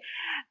day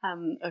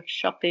of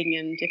shopping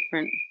and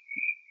different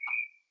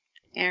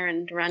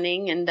errand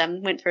running,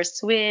 and went for a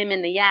swim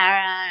in the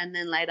Yarra, and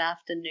then late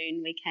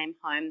afternoon we came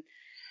home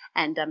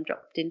and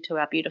dropped into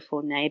our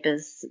beautiful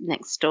neighbours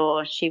next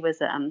door. She was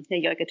a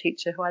yoga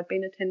teacher who I'd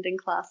been attending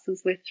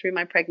classes with through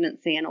my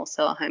pregnancy, and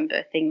also a home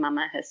birthing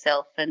mama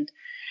herself, and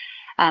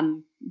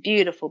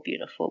beautiful,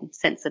 beautiful,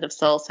 sensitive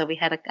soul. So we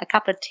had a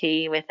cup of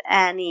tea with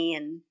Annie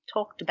and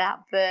talked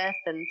about birth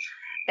and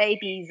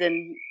babies,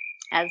 and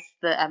as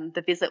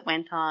the visit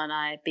went on,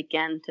 I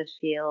began to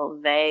feel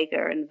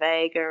vaguer and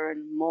vaguer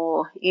and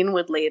more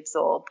inwardly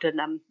absorbed.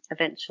 And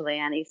eventually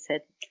Annie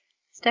said,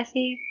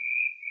 "Steffi,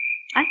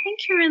 I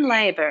think you're in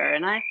labour,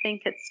 and I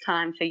think it's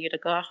time for you to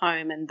go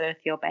home and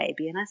birth your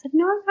baby." And I said,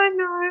 No,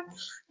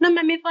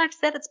 my midwife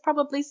said it's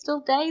probably still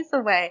days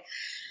away."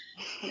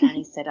 And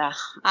Annie said,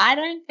 "I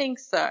don't think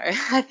so.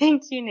 I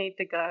think you need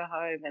to go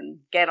home and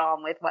get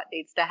on with what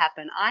needs to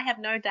happen. I have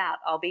no doubt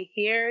I'll be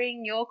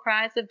hearing your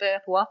cries of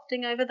birth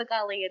wafting over the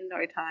gully in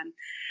no time."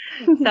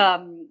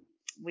 So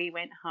we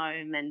went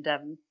home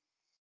and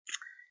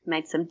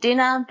made some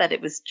dinner, but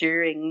it was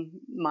during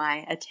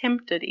my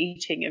attempted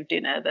eating of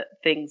dinner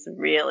that things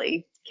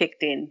really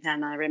kicked in,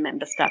 and I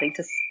remember starting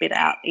to spit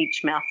out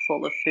each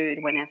mouthful of food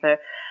whenever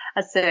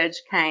a surge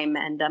came,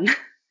 and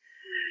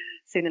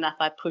soon enough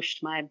I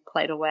pushed my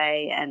plate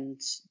away and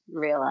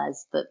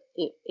realised that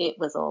it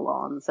was all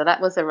on. So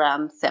that was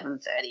around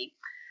 7:30.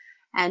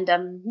 And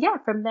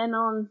from then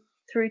on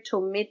through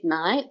till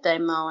midnight,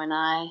 Damo and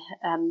I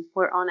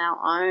were on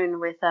our own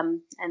with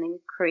an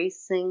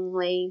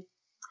increasingly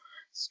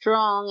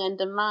strong and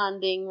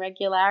demanding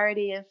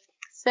regularity of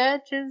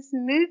surges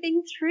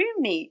moving through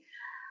me.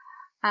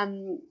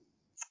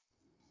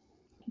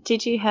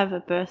 Did you have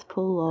a birth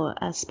pool or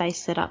a space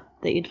set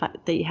up that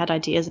you had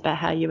ideas about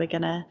how you were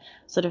going to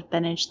sort of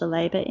manage the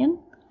labour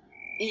in?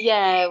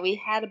 Yeah, we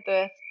had a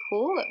birth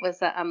pool. It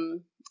was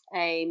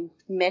a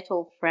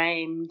metal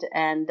framed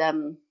and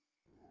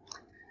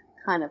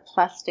kind of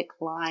plastic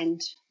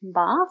lined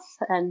bath,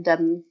 and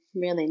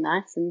really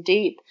nice and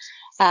deep.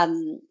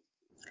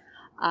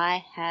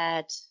 I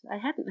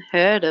hadn't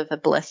heard of a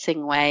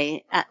blessing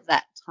way at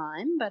that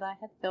time, but I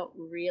had felt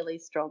really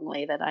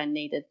strongly that I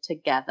needed to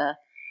gather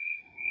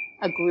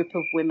a group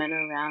of women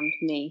around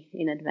me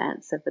in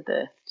advance of the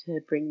birth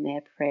to bring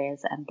their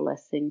prayers and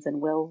blessings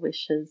and well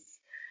wishes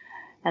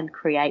and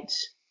create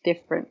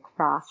different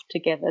craft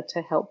together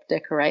to help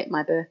decorate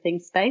my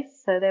birthing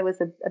space. So there was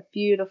a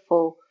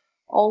beautiful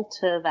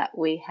altar that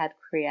we had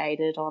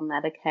created on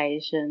that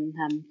occasion,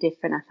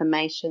 different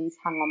affirmations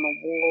hung on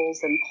the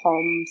walls and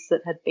poems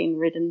that had been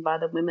written by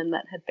the women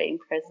that had been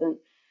present.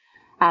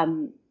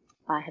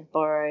 I had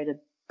borrowed a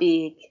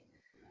big,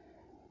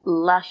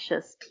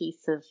 luscious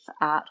piece of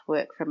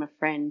artwork from a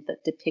friend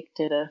that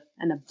depicted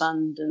an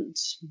abundant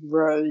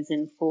rose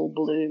in full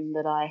bloom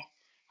that I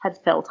had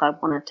felt I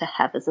wanted to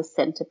have as a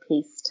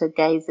centerpiece to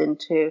gaze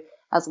into,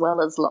 as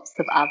well as lots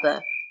of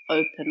other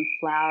open,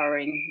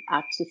 flowering,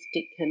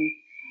 artistic and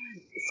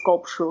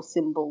sculptural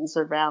symbols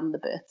around the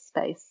birth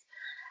space.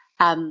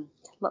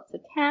 Lots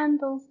of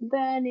candles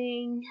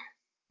burning,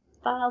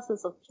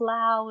 vases of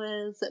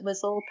flowers. It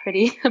was all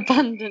pretty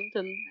abundant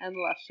and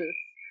luscious.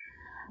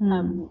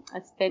 I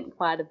spent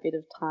quite a bit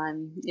of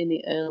time in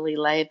the early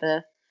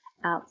labour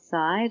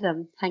outside,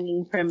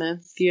 hanging from a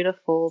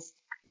beautiful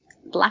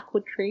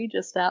blackwood tree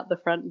just out the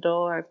front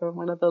door over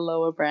one of the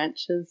lower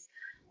branches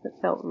that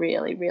felt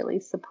really, really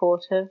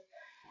supportive.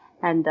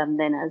 And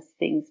then as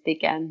things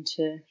began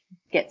to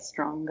get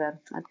stronger,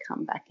 I'd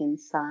come back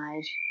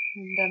inside.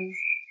 And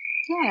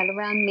at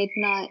around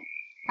midnight,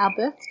 our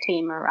birth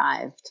team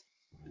arrived.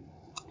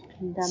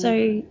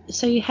 And,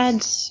 so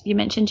you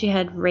mentioned you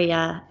had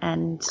Rhea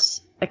and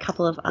a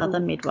couple of other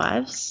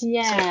midwives.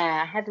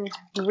 Yeah, I had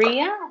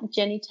Rhea,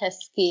 Jenny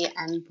Teskey,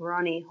 and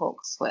Bronnie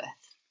Hawksworth.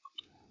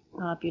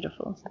 Oh,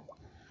 beautiful.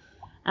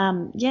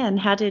 And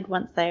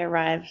once they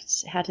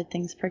arrived, how did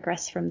things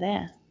progress from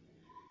there?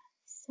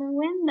 So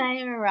when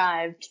they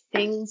arrived,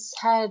 things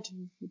had,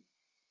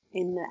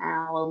 in the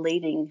hour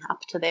leading up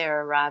to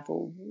their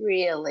arrival,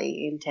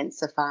 really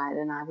intensified,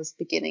 and I was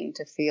beginning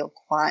to feel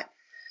quite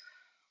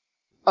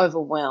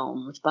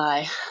overwhelmed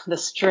by the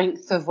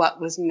strength of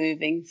what was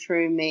moving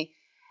through me.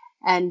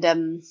 And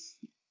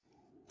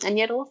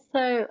yet also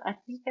I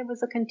think there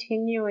was a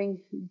continuing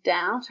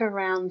doubt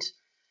around,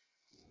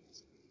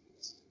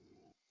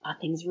 are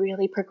things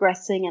really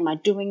progressing? Am I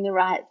doing the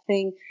right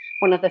thing?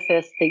 One of the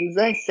first things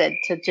I said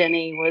to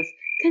Jenny was,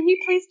 can you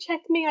please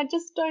check me? I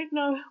just don't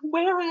know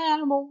where I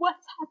am or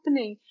what's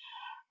happening.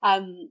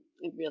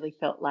 It really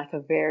felt like a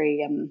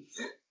very,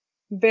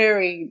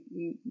 very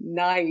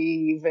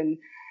naive and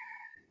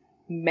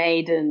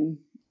maiden,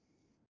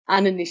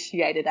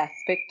 uninitiated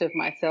aspect of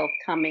myself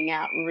coming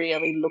out,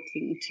 really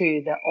looking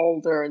to the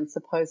older and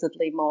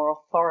supposedly more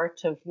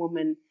authoritative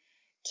woman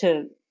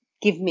to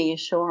give me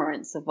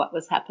assurance of what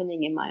was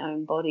happening in my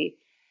own body.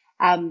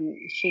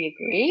 She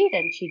agreed,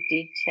 and she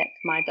did check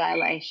my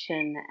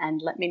dilation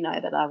and let me know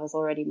that I was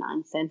already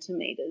 9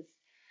 centimetres,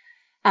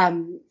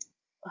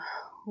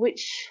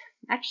 which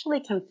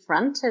actually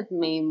confronted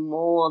me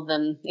more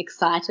than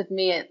excited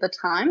me at the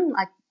time.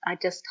 I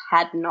just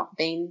had not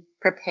been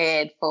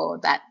prepared for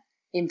that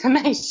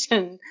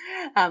information.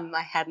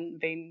 I hadn't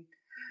been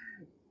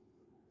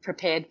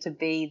prepared to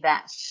be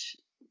that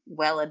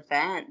well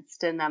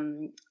advanced. And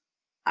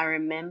I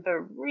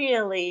remember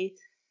really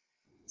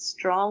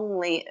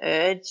strongly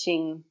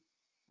urging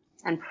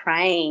and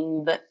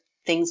praying that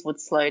things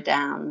would slow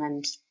down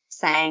and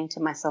saying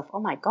to myself, oh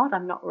my God,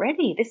 I'm not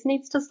ready. This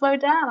needs to slow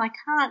down. I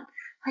can't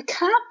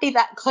be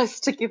that close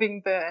to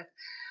giving birth.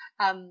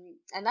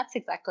 And that's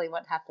exactly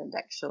what happened,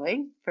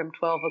 actually. From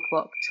 12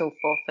 o'clock till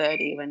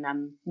 4:30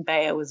 when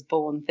Bea was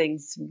born,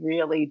 things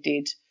really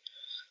did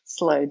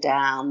slow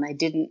down. They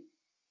didn't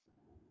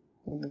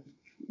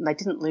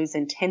lose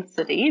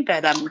intensity,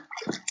 but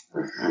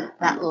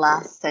that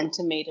last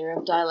centimetre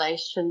of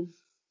dilation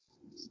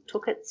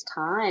took its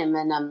time,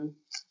 and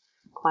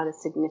quite a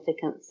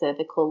significant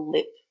cervical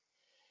lip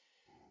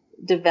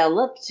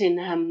developed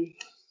on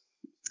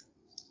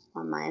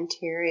my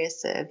anterior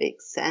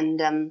cervix,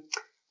 and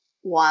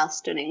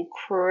whilst an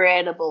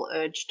incredible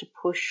urge to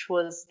push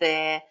was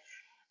there,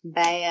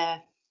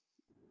 Bea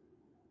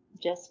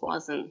just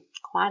wasn't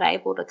quite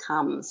able to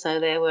come. So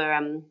there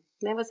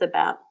was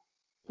about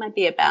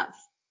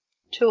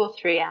 2 or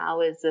 3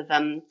 hours of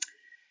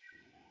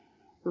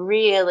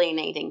really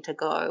needing to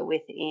go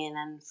within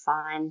and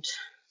find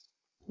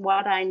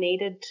what I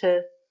needed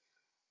to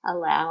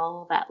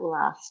allow that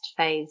last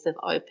phase of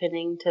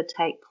opening to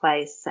take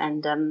place.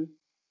 And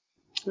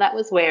that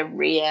was where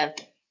Rhea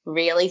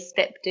really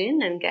stepped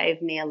in and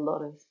gave me a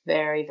lot of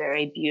very,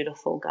 very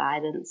beautiful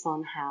guidance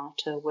on how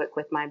to work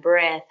with my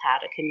breath, how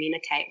to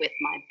communicate with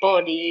my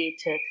body,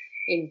 to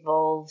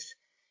involve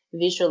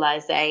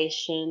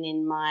visualization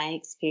in my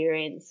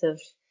experience of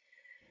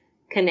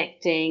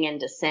connecting and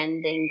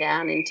descending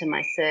down into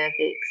my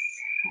cervix.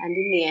 And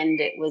in the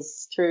end, it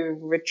was through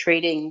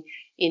retreating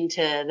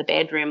into the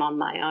bedroom on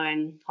my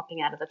own,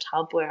 hopping out of the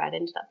tub where I'd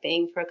ended up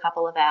being for a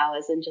couple of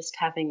hours, and just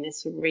having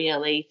this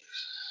really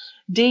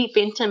deep,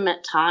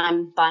 intimate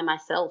time by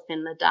myself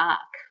in the dark,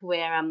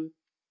 where I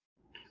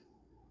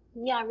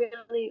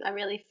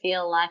really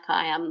feel like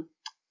I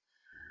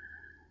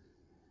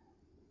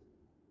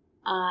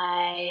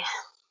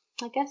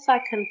guess I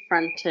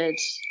confronted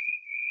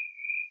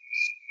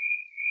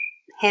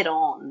head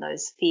on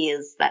those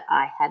fears that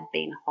I had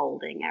been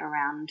holding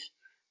around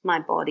my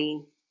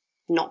body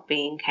not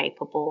being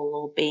capable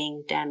or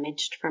being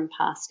damaged from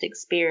past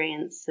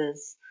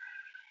experiences,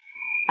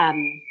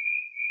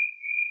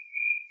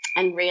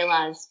 and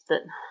realised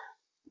that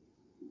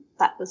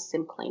that was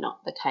simply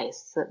not the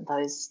case, that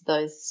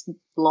those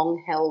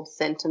long-held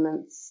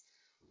sentiments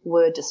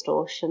were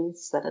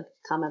distortions that had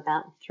come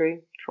about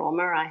through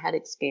trauma I had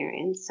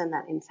experienced, and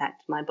that in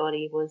fact my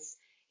body was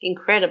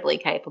incredibly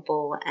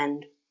capable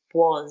and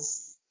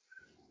was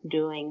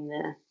doing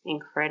the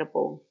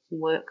incredible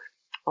work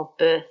of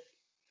birth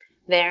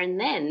there and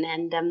then.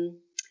 And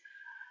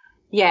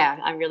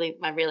I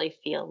really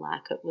feel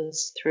like it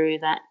was through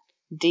that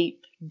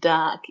deep,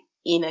 dark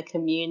inner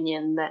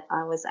communion that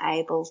I was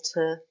able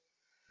to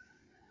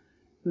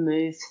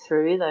move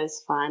through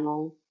those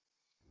final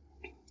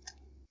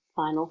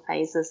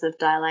phases of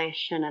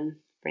dilation and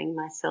bring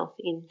myself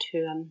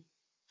into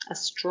a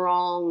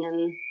strong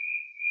and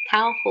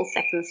powerful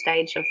second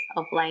stage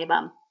of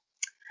labour,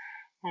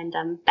 and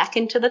back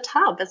into the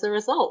tub as a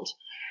result.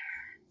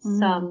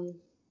 So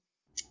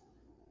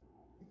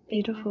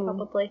beautiful. I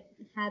probably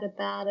had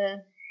about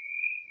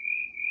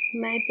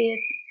maybe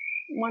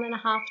a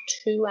 1.5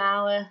 to 2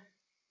 hour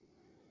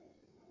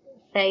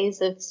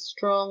phase of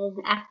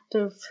strong,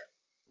 active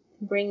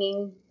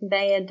bringing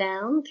Bea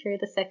down through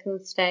the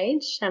second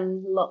stage,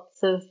 and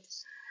lots of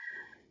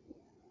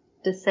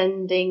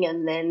descending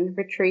and then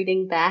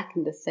retreating back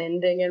and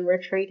descending and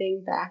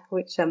retreating back,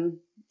 which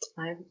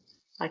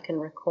I can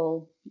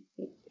recall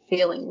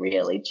feeling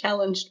really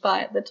challenged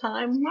by at the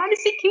time. Why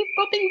does he keep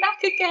popping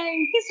back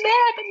again? He's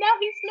there, but now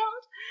he's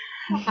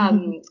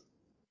not.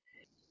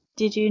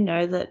 Did you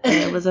know that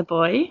Bea was a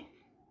boy?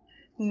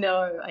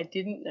 No, I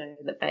didn't know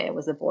that Bea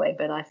was a boy,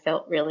 but I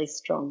felt really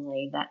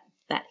strongly that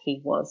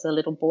he was a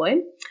little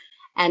boy.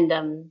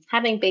 And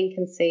having been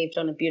conceived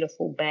on a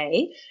beautiful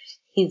bay,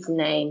 his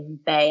name,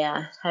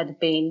 Bea, had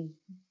been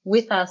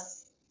with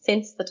us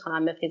since the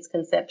time of his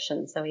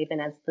conception. So even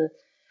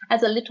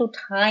as a little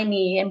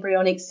tiny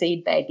embryonic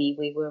seed baby,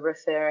 we were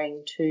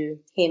referring to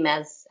him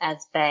as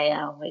Bea,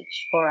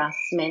 which for us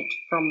meant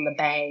from the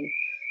bay.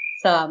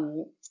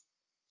 So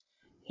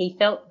he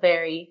felt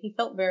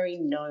very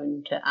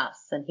known to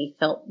us, and he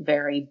felt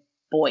very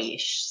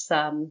boyish.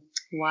 So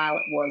while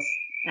it was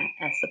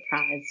a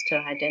surprise to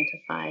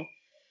identify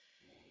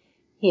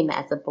him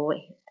as a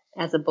boy,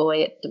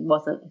 it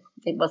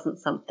wasn't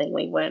something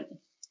we weren't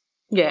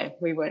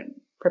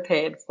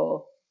prepared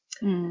for.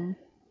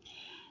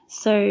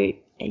 So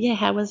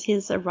how was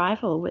his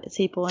arrival? Was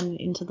he born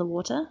into the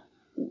water?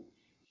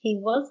 He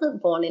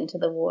wasn't born into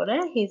the water.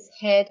 His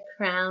head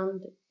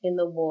crowned in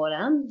the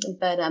water,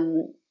 but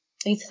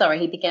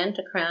he began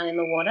to crown in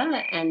the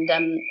water, and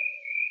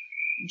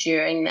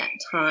during that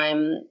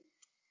time,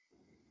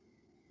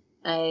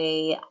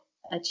 a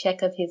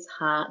check of his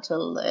heart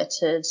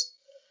alerted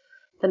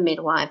the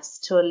midwives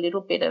to a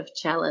little bit of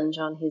challenge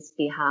on his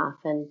behalf,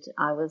 and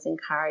I was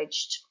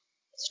encouraged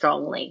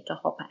strongly to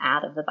hop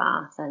out of the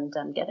bath and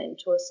get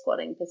into a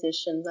squatting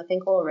position. I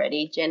think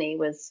already Jenny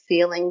was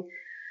feeling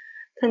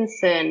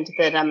concerned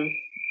that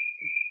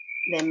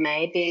there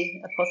may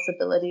be a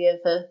possibility of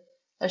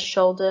a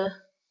shoulder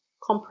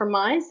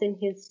compromise in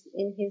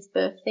his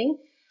birthing.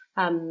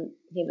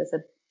 He was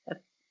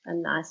a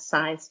nice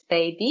sized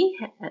baby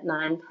at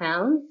 9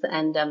 pounds,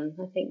 and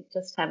I think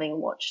just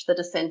having watched the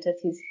descent of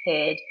his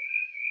head,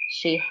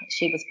 she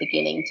was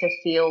beginning to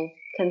feel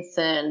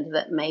concerned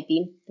that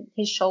maybe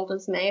his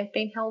shoulders may have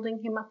been holding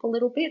him up a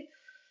little bit.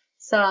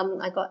 So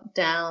I got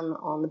down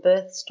on the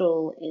birth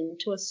stool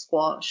into a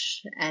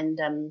squash, and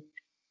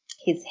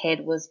his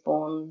head was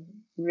born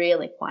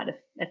really quite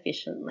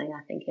efficiently,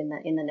 I think, in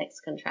the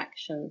next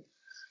contraction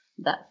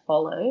that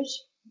followed.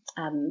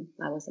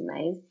 I was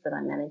amazed that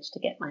I managed to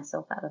get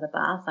myself out of the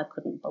bath. I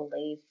couldn't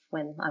believe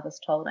when I was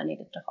told I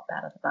needed to hop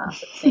out of the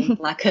bath. It seemed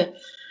like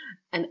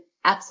an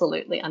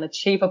absolutely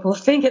unachievable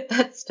thing at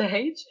that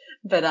stage.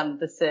 But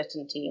the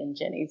certainty in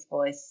Jenny's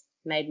voice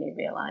made me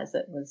realise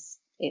it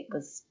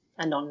was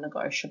a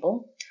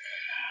non-negotiable.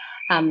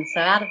 So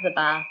out of the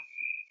bath,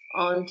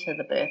 onto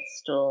the birth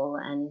stool,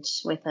 and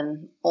with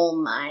an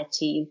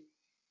almighty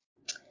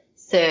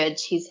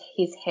surge,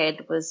 his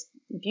head was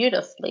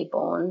beautifully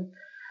born,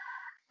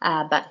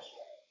 but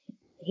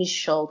his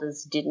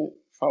shoulders didn't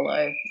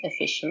follow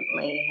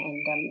efficiently,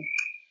 and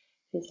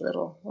his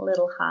little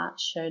heart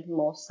showed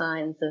more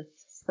signs of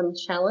some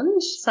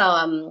challenge.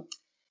 So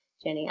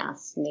Jenny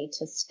asked me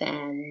to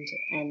stand,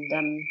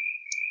 and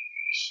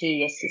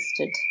she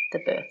assisted the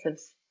birth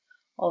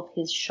of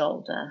his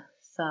shoulder.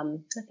 So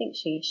I think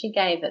she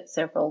gave it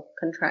several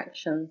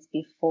contractions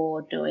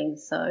before doing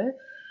so,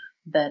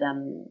 but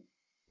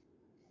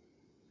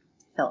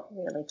felt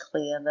really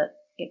clear that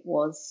it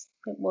was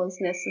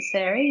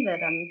necessary,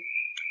 that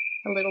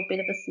a little bit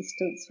of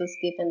assistance was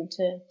given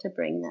to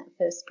bring that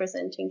first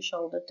presenting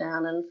shoulder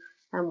down,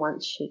 and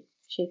once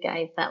she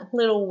gave that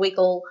little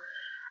wiggle,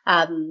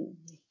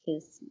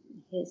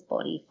 his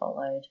body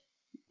followed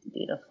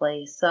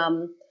beautifully.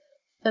 So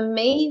for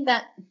me,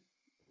 that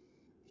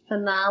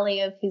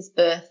finale of his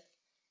birth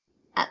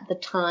at the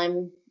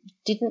time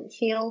didn't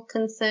feel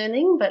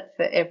concerning, but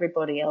for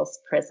everybody else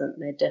present,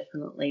 there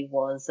definitely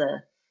was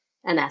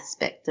an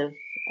aspect of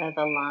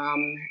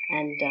alarm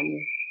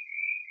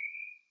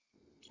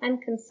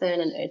and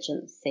concern and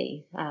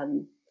urgency.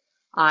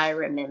 I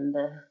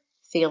remember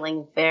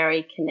feeling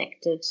very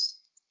connected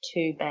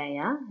to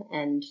Bea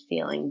and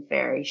feeling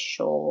very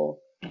sure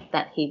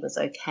that he was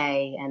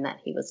okay and that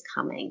he was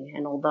coming.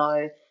 And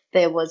although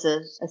there was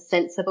a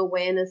sense of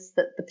awareness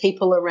that the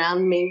people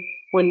around me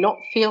were not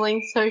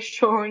feeling so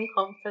sure and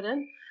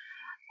confident.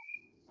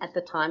 At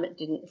the time, it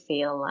didn't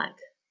feel like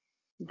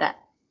that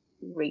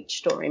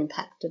reached or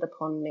impacted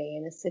upon me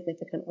in a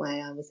significant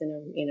way. I was in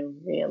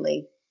a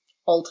really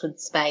altered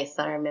space.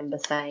 I remember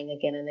saying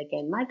again and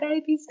again, "My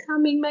baby's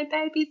coming, my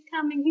baby's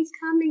coming, he's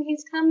coming,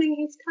 he's coming,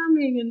 he's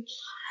coming."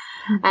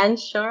 And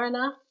sure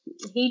enough,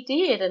 he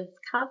did, and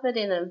covered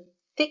in a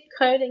thick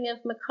coating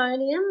of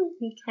meconium.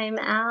 He came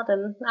out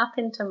and up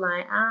into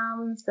my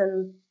arms,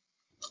 and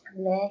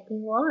there he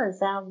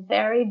was, our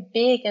very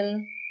big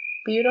and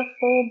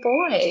beautiful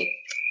boy.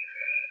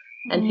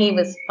 And he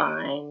was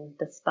fine,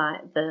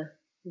 despite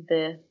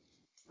the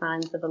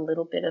signs of a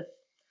little bit of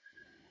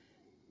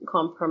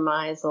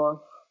compromise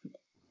or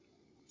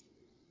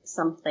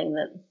something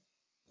that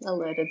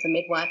alerted the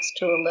midwives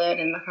to alert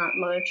in the heart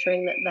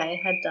monitoring that they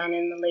had done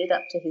in the lead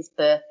up to his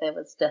birth. There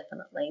was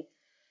definitely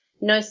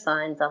no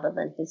signs other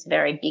than his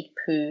very big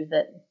poo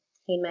that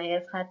he may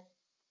have had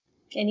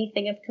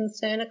anything of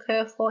concern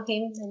occur for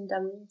him.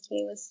 And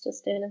he was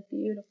just in a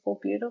beautiful,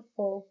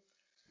 beautiful,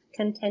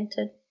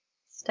 contented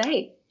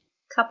state.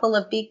 Couple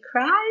of big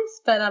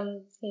cries, but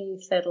he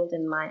settled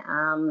in my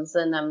arms,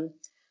 and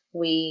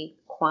we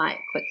quite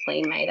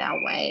quickly made our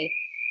way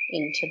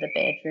into the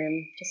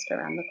bedroom just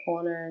around the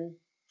corner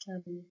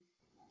and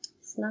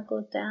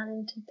snuggled down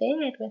into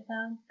bed with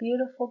our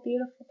beautiful,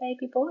 beautiful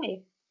baby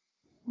boy.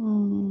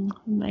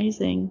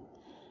 Amazing.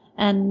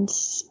 And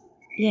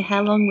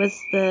how long was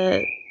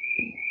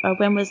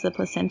when was the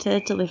placenta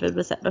delivered?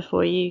 Was that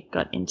before you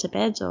got into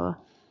bed, or?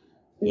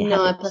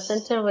 No,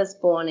 placenta was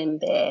born in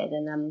bed,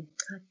 and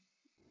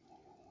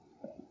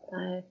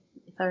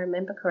if I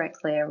remember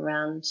correctly,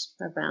 around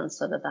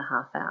sort of the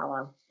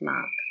half-hour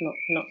mark,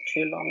 not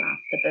too long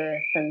after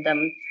birth, and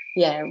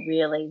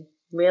really,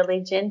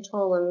 really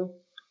gentle,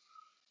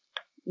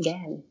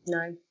 and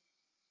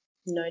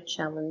no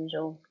challenge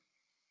or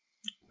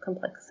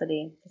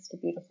complexity, just a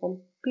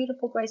beautiful,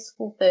 beautiful,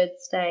 graceful third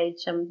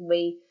stage.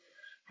 We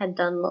had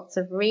done lots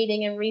of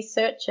reading and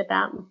research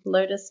about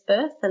Lotus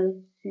birth,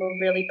 and were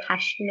really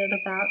passionate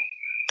about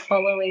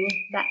following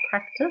that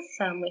practice.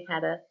 We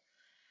had a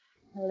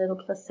little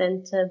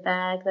placenta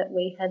bag that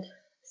we had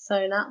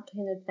sewn up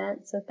in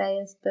advance of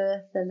Baya's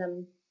birth,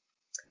 and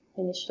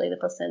initially the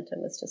placenta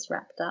was just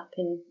wrapped up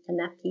in a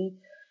nappy,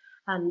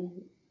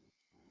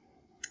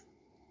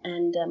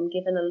 and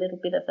given a little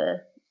bit of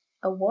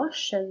a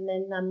wash, and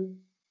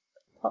then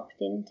popped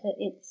into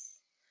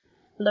its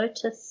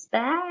Lotus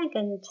bag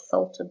and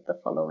salted the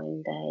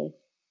following day.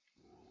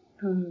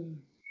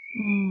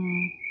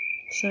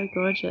 So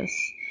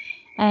gorgeous.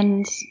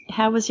 And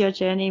how was your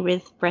journey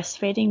with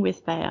breastfeeding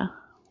with Baya?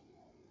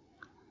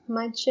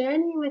 My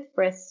journey with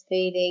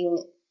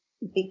breastfeeding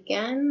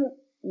began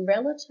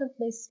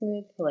relatively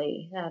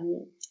smoothly.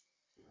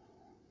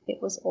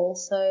 It was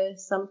also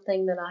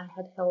something that I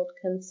had held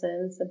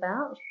concerns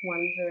about,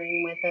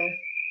 wondering whether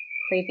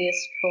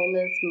previous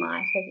traumas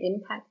might have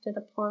impacted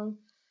upon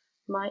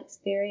my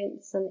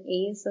experience and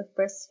ease of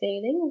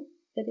breastfeeding.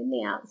 But in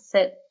the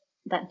outset,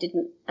 that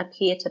didn't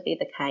appear to be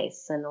the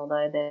case. And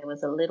although there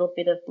was a little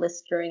bit of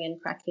blistering and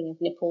cracking of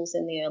nipples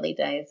in the early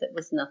days, it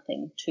was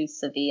nothing too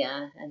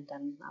severe. And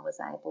I was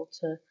able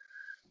to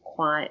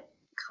quite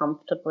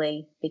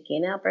comfortably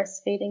begin our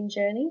breastfeeding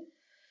journey.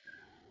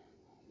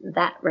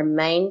 That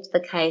remained the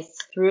case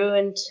through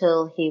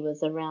until he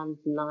was around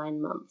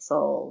 9 months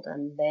old.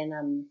 And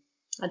then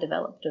I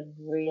developed a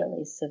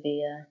really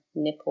severe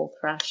nipple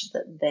thrush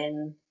that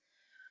then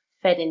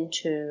fed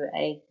into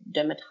a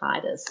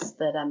dermatitis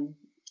that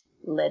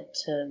led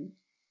to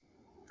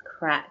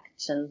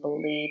cracked and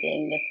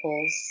bleeding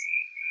nipples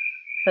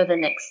for the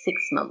next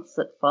 6 months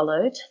that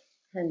followed.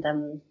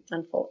 And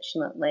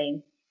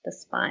unfortunately,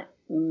 despite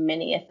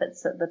many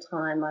efforts at the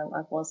time,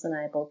 I wasn't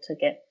able to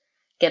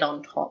get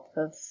on top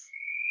of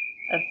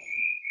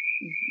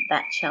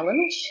that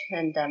challenge.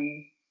 And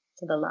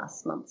the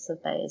last months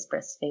of Baya's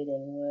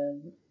breastfeeding were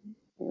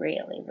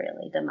really,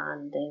 really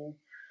demanding.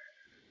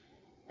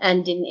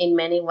 And in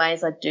many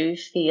ways, I do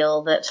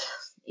feel that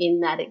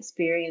in that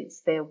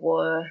experience there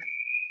were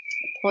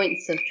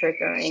points of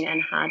triggering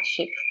and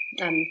hardship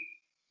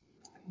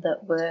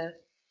that were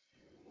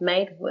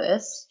made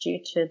worse due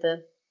to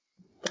the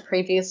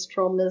previous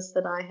traumas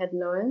that I had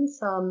known.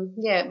 So,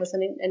 it was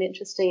an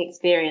interesting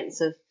experience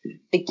of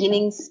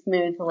beginning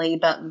smoothly,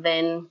 but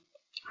then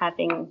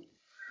having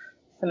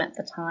some, at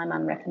the time,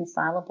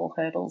 unreconcilable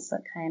hurdles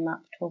that came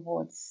up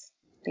towards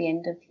the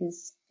end of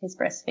his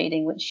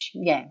breastfeeding, which,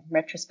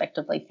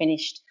 retrospectively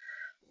finished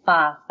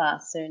far, far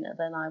sooner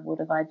than I would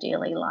have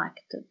ideally liked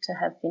it to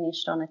have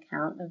finished, on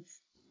account of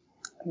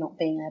not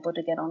being able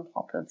to get on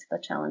top of the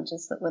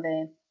challenges that were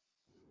there.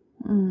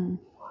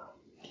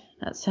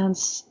 That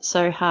sounds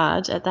so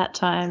hard. At that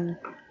time,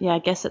 I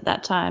guess at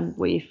that time,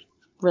 were you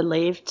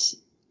relieved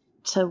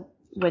to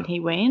when he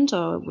weaned,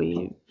 or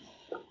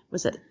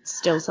was it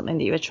still something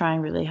that you were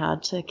trying really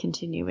hard to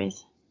continue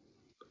with?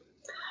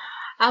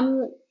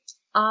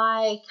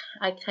 I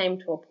came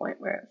to a point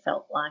where it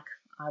felt like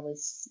I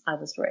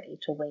was ready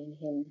to wean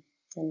him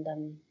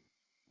And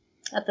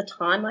at the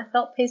time I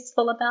felt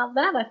peaceful about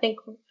that. I think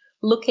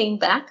looking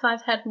back,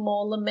 I've had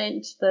more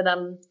lament that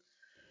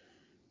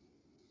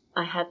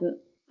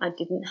I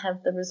didn't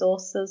have the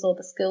resources or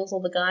the skills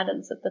or the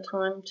guidance at the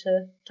time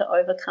to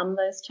overcome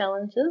those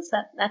challenges.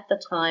 At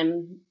the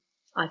time,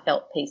 I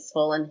felt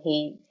peaceful, and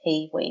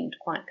he weaned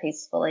quite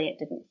peacefully. It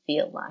didn't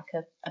feel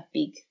like a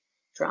big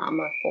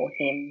drama for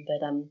him.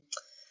 But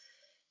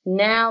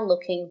now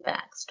looking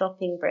back,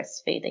 stopping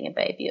breastfeeding a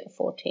baby at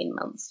 14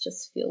 months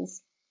just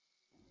feels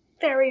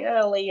very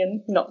early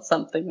and not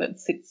something that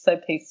sits so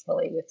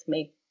peacefully with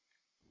me.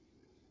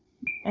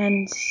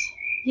 And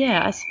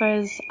yeah, I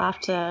suppose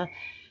after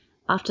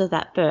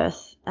that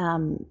birth,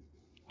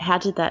 how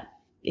did that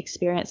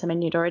experience? I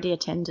mean, you'd already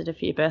attended a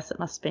few births. It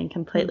must have been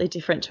completely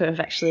different to have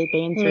actually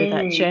been through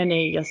that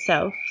journey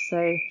yourself.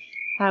 So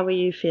how were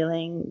you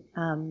feeling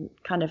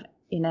kind of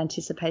in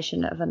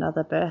anticipation of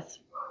another birth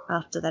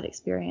after that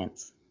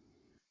experience?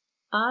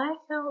 I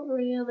felt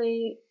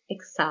really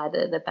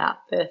excited about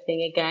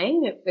birthing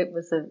again. It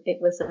was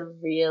a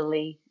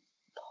really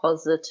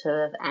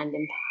positive and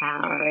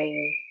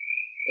empowering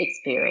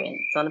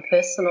experience on a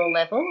personal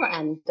level,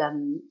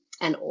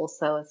 and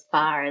also as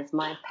far as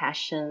my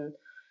passion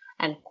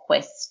and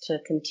quest to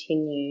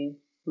continue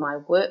my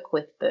work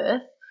with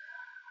birth.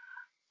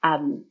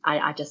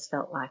 I just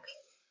felt like,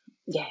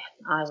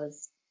 I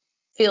was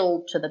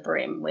filled to the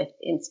brim with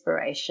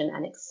inspiration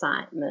and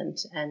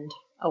excitement and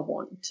a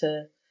want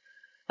to,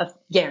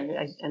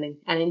 an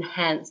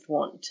enhanced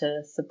want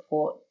to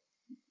support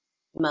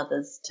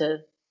mothers to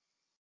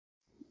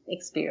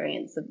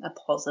experience a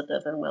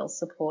positive and well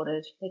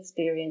supported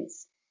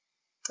experience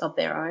of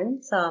their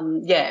own.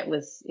 So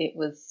it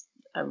was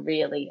a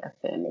really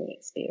affirming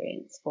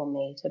experience for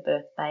me to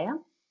birth Bea.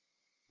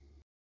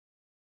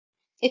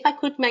 If I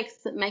could make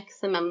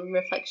some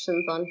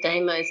reflections on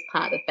Damo's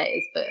part of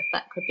Bea's birth,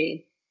 that could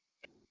be.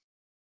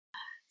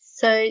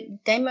 So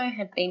Damo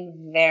had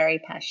been very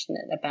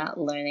passionate about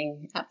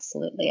learning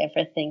absolutely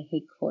everything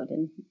he could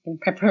in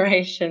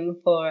preparation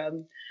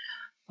for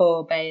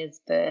Bea's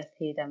birth.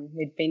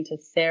 We'd been to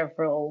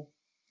several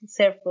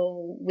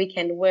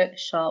weekend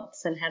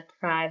workshops and had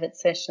private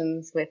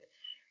sessions with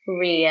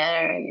Ria,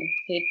 and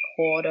he'd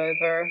pored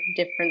over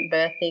different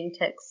birthing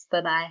texts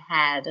that I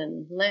had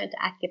and learnt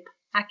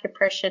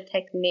acupressure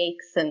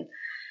techniques and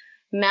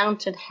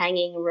mounted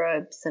hanging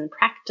ropes and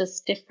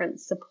practiced different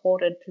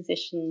supported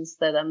positions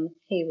that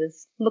he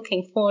was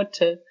looking forward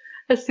to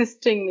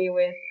assisting me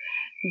with.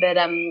 But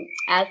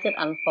as it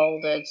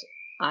unfolded,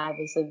 I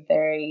was a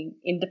very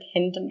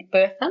independent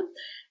birther,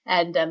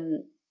 and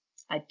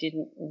I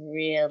didn't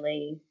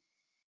really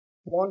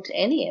want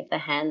any of the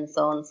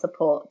hands-on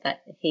support that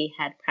he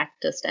had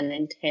practiced and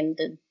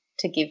intended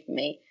to give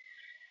me.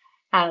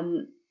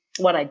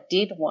 What I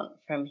did want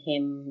from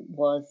him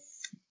was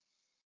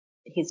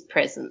his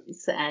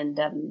presence, and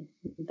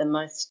the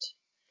most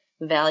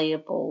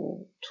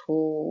valuable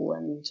tool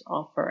and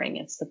offering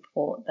of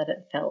support that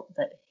it felt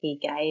that he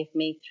gave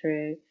me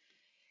through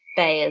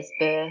Bea's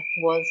birth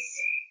was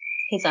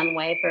his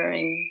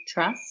unwavering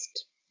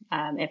trust.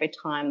 Every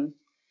time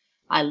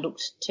I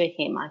looked to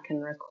him, I can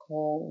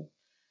recall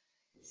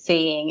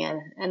seeing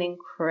an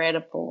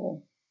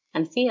incredible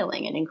and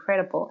feeling an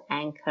incredible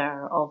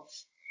anchor of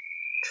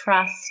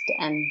trust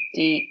and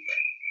deep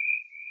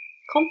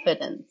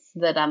confidence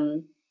that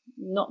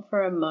not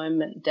for a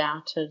moment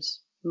doubted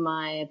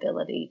my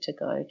ability to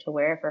go to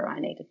wherever I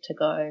needed to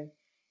go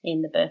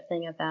in the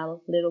birthing of our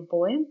little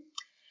boy.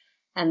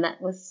 And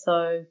that was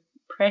so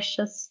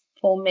precious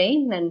for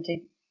me and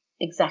did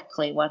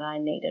exactly what I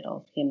needed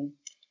of him.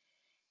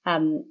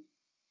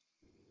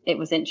 It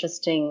was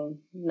interesting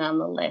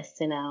nonetheless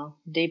in our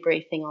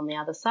debriefing on the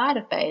other side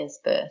of Bea's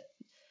birth.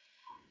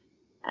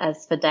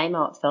 As for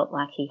Damo, it felt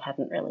like he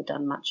hadn't really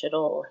done much at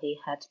all. He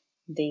had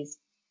these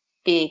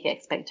big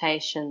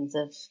expectations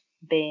of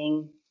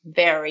being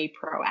very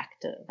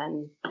proactive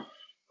and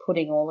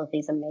putting all of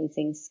these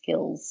amazing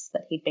skills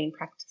that he'd been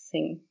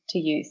practicing to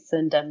use.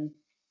 And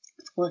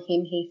for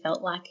him, he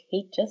felt like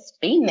he'd just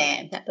been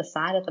there at the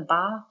side of the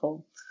bath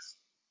or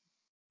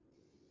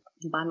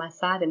by my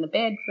side in the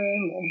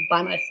bedroom or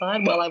by my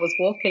side while I was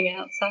walking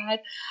outside,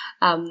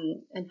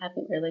 and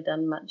hadn't really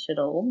done much at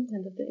all.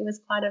 And it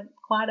was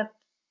quite a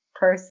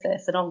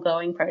process, an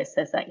ongoing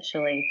process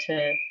actually,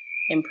 to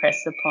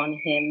impress upon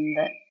him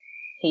that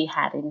he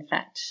had in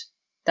fact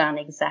done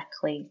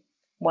exactly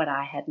what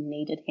I had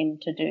needed him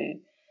to do.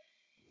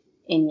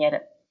 And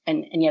yet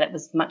it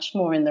was much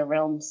more in the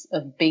realms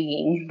of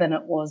being than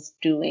it was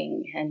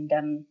doing. And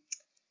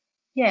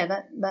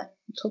that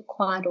took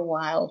quite a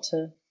while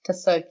to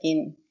soak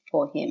in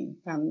for him.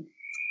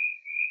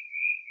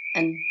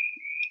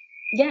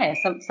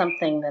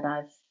 Something that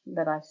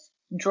I've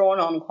drawn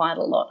on quite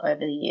a lot over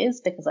the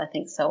years, because I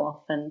think so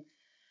often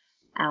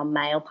our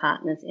male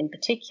partners in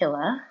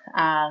particular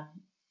are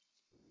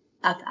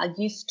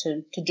used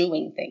to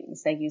doing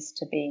things. They're used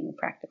to being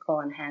practical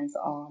and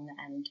hands-on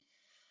and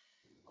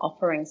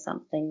offering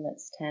something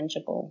that's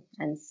tangible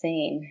and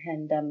seen.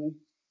 And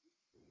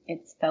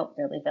it's felt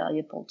really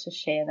valuable to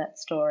share that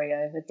story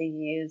over the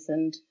years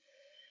and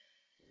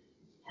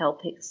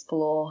help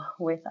explore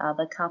with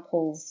other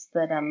couples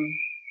that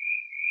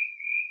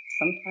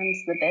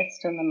sometimes the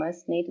best and the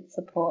most needed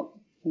support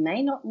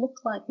may not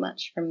look like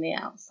much from the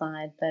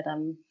outside, but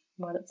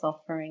what it's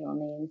offering on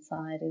the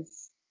inside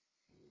is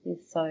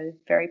so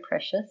very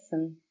precious.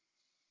 And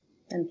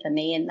for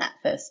me in that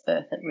first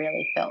birth, it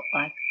really felt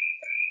like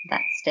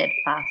that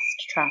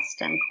steadfast trust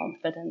and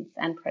confidence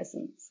and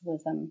presence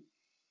was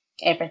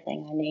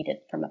everything I needed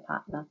from a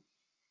partner.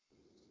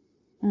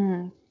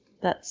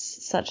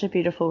 That's such a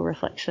beautiful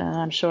reflection, and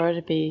I'm sure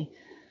it'd be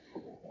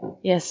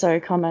so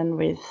common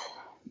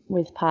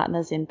with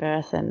partners in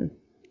birth and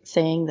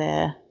seeing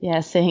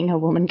a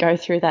woman go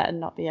through that and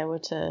not be able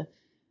to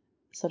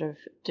sort of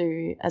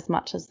do as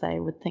much as they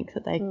would think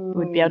that they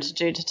would be able to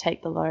do to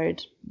take the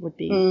load would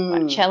be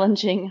quite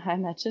challenging, I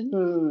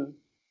imagine.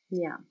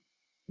 Yeah.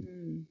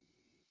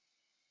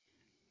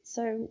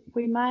 So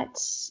we might,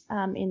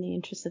 in the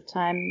interest of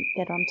time,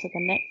 get on to the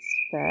next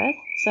birth.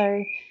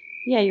 So,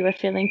 you were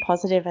feeling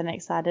positive and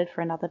excited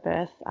for another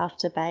birth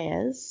after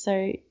Bayer's.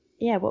 So,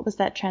 what was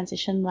that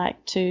transition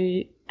like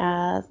to,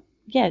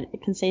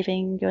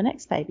 conceiving your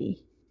next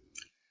baby?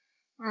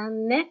 Our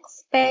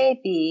next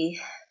baby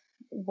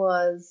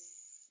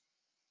was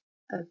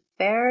a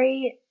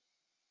very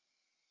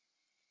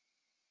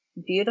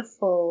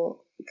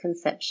beautiful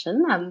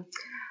conception.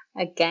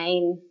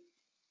 Again,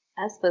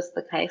 as was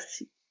the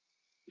case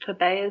for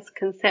Bayer's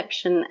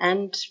conception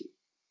and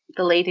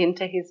the lead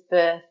into his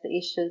birth,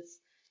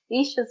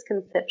 Isha's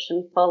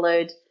conception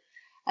followed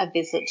a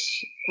visit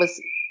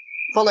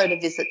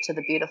to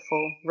the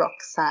beautiful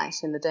rock site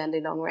in the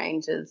Dandenong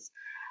Ranges.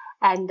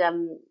 And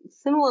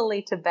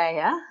similarly to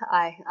Bayer,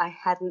 I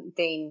hadn't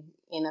been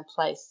in a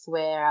place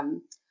where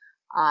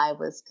I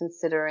was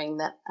considering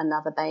that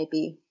another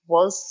baby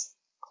was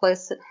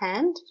close at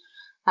hand.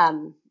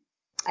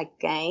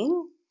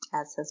 Again,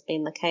 as has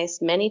been the case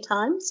many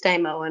times,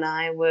 Damo and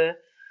I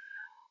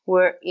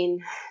were in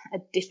a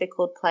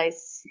difficult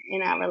place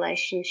in our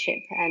relationship,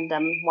 and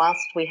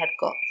whilst we had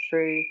got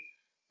through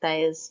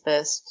Bayer's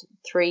first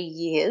 3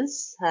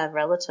 years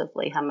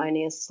relatively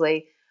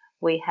harmoniously,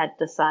 we had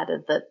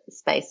decided that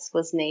space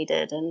was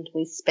needed, and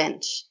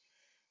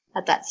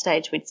at that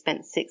stage we'd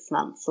spent 6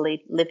 months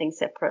living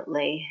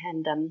separately,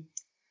 and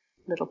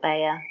little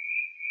Bayer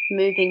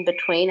moving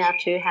between our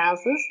two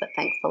houses that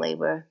thankfully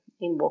were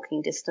in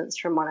walking distance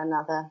from one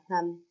another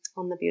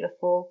on the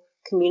beautiful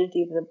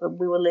community that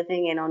we were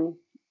living in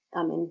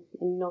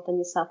in northern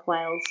New South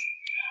Wales.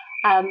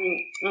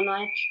 And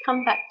I'd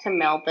come back to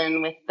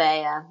Melbourne with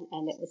Bayer,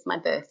 and it was my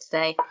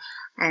birthday,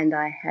 and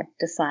I had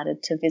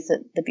decided to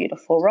visit the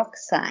beautiful rock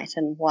site.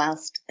 And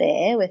whilst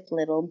there with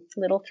little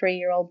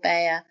 3-year-old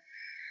Bayer,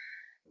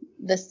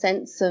 the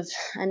sense of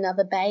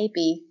another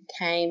baby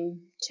came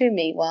to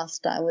me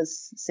whilst I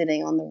was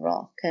sitting on the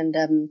rock, and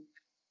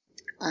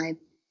I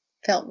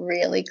felt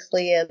really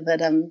clear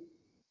that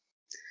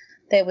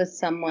there was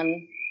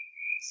someone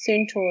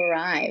soon to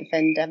arrive,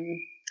 and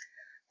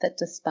that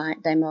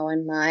despite Damo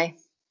and my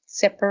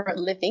separate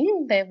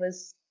living, there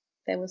was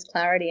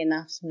clarity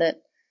enough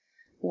that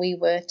we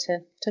were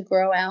to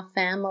grow our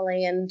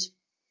family and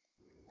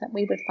that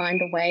we would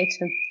find a way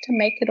to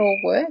make it all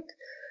work.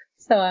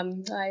 So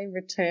I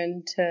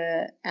returned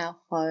to our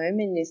home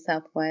in New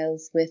South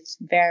Wales with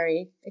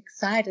very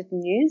excited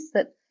news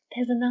that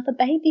there's another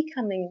baby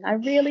coming. I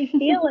really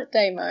feel it,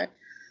 Damo.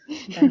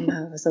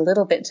 Damo was a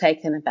little bit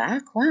taken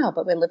aback. Wow,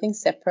 but we're living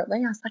separately.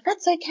 I was like,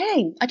 that's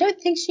okay. I don't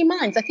think she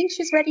minds. I think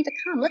she's ready to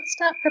come. Let's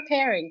start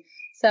preparing.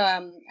 So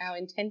our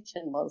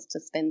intention was to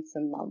spend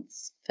some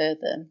months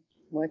further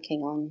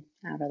working on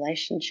our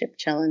relationship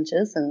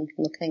challenges and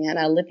looking at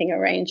our living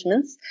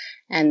arrangements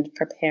and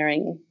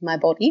preparing my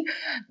body.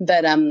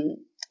 But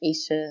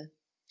Isha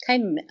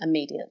came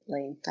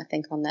immediately, I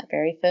think, on that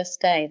very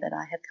first day that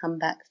I had come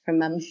back from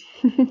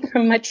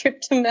from my trip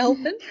to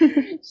Melbourne.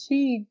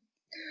 She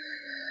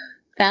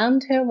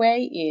found her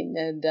way in,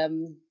 and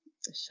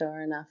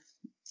sure enough,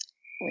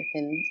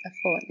 within a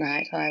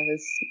fortnight, I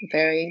was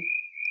very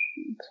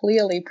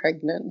clearly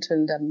pregnant,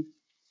 and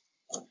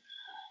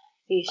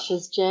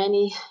Isha's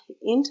journey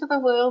into the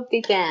world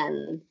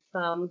began.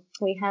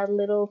 We had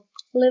little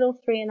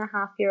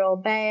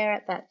 3.5-year-old Bayer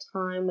at that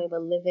time. We were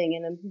living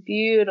in a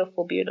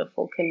beautiful,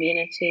 beautiful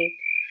community,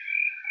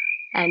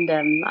 and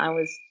I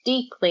was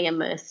deeply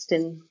immersed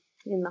in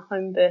the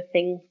home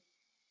birthing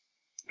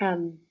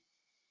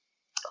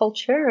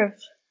culture of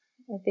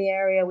the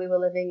area we were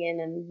living in,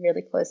 and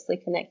really closely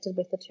connected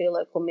with the 2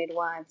 local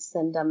midwives,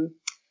 and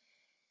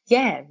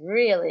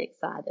really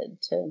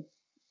excited to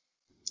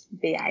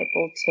be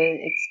able to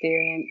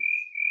experience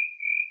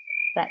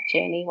that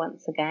journey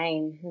once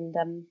again. And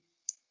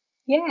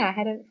I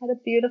had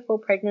a beautiful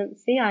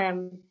pregnancy. I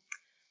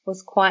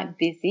was quite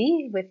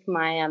busy with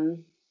my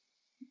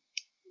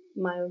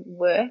my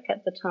work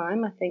at the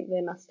time. I think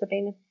there must have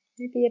been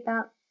maybe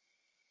about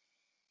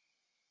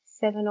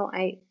 7 or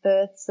 8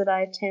 births that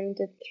I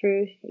attended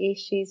through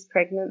Ishi's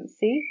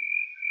pregnancy.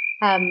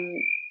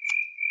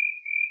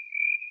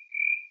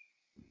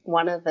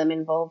 one of them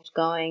involved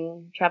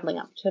travelling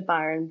up to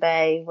Byron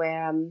Bay,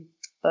 where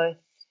both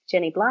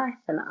Jenny Blythe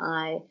and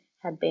I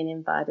had been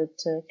invited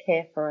to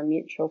care for a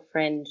mutual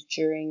friend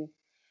during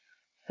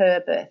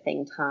her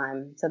birthing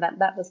time. So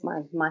that was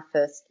my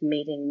first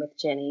meeting with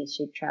Jenny.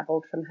 She'd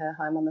travelled from her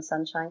home on the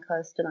Sunshine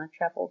Coast, and I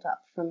travelled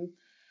up from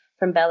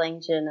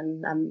Bellingen,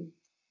 and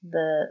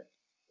the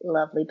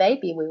lovely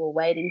baby we were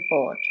waiting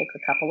for took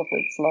a couple of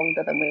weeks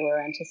longer than we were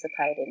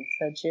anticipating.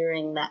 So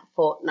during that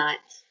fortnight,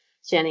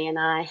 Jenny and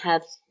I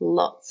had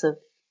lots of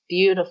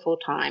beautiful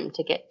time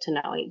to get to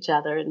know each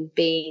other, and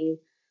being,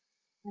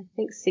 I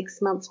think,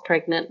 6 months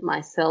pregnant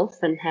myself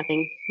and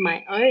having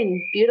my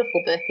own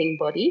beautiful birthing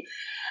body,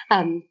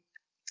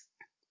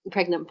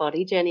 pregnant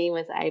body, Jenny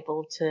was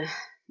able to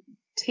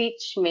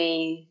teach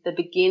me the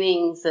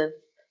beginnings of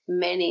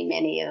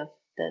many of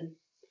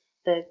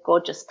the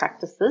gorgeous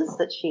practices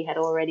that she had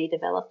already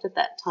developed at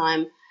that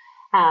time,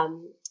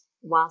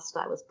 whilst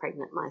I was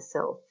pregnant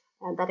myself.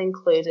 And that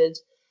included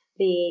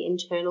the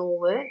internal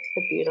work,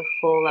 the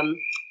beautiful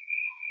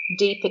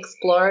deep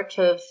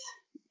explorative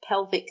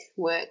pelvic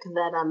work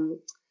that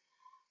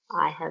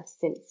I have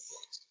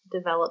since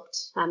developed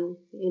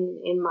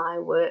in my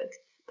work,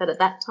 but at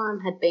that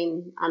time had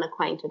been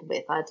unacquainted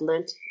with. I'd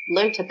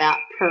learnt about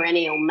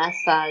perineal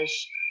massage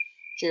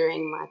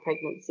during my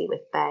pregnancy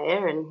with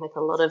Bayer, and with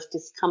a lot of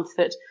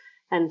discomfort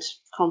and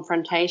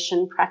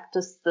confrontation,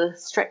 practiced the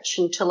stretch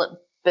until it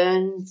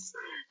burns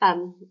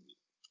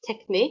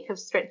technique of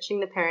stretching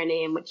the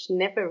perineum, which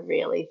never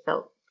really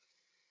felt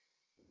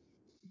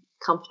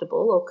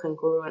comfortable or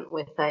congruent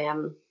with a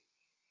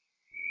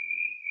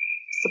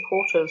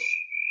supportive,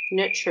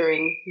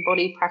 nurturing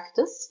body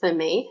practice for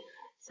me.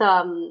 So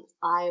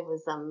I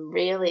was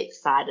really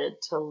excited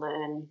to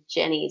learn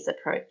Jenny's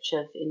approach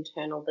of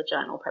internal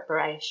vaginal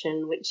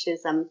preparation, which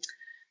is a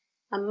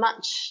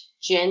much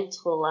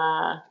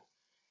gentler,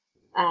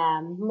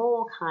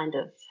 more kind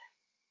of,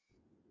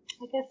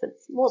 I guess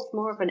it's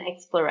more of an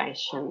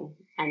exploration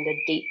and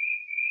a deep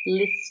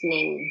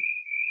listening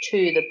to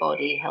the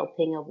body,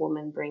 helping a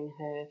woman bring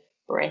her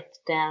breath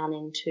down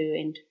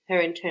into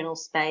her internal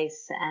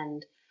space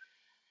and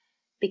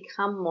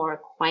become more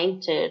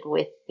acquainted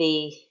with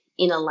the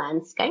inner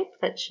landscape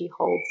that she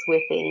holds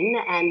within,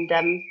 and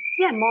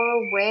more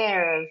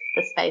aware of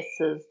the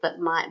spaces that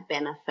might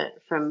benefit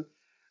from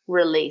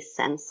release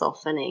and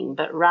softening.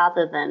 But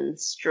rather than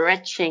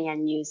stretching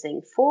and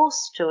using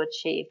force to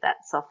achieve that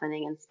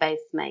softening and space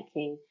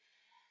making,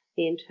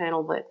 the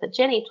internal work that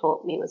Jenny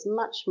taught me was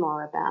much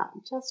more about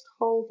just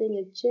holding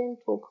a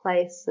gentle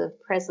place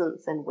of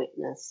presence and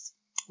witness,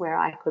 where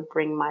I could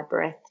bring my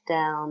breath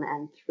down,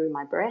 and through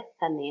my breath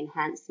and the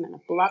enhancement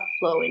of blood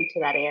flow into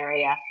that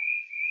area,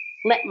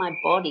 let my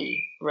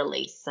body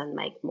release and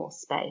make more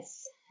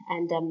space.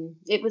 And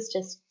it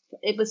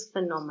was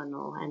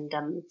phenomenal,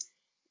 and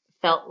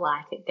felt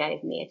like it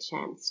gave me a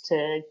chance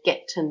to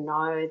get to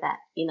know that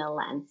inner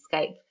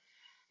landscape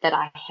that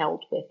I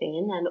held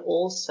within, and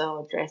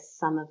also address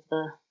some of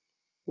the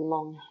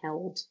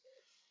long-held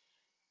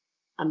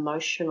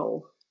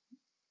emotional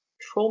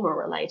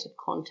trauma-related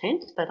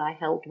content that I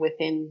held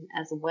within,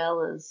 as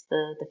well as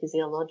the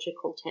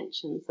physiological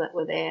tensions that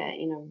were there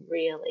in a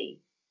really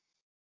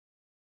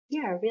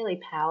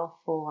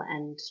powerful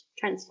and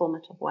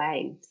transformative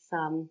way.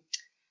 So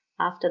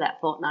after that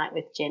fortnight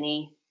with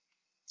Jenny,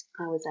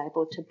 I was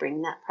able to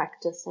bring that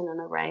practice and an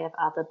array of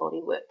other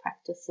bodywork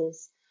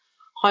practices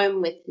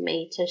home with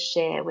me to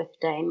share with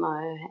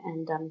Damo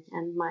and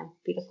my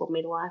beautiful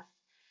midwife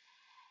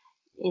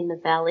in the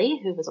valley,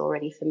 who was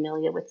already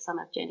familiar with some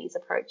of Jenny's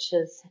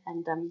approaches,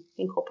 and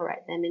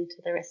incorporate them into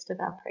the rest of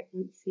our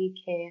pregnancy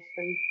care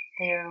from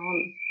there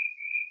on.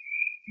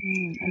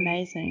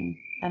 Amazing.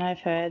 And I've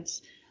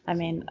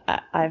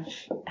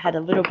had a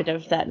little bit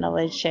of that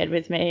knowledge shared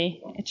with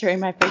me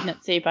during my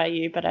pregnancy by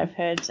you, but I've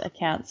heard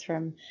accounts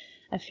from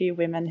a few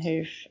women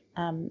who've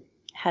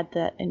had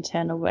the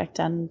internal work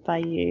done by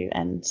you,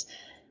 and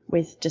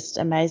with just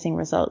amazing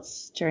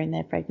results during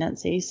their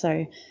pregnancy.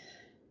 So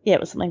yeah, it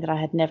was something that I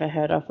had never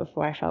heard of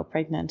before I fell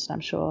pregnant, and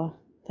I'm sure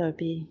there would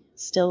be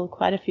still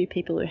quite a few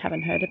people who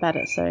haven't heard about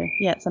it. So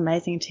yeah, it's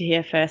amazing to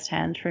hear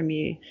firsthand from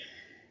you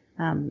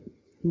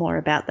more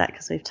about that,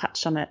 because we've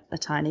touched on it a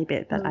tiny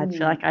bit, but I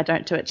feel like I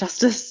don't do it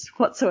justice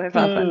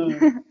whatsoever.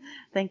 But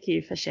thank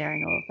you for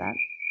sharing all of that.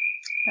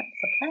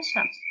 That's a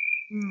pleasure.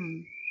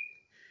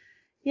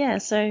 Yeah,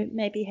 so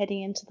maybe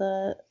heading into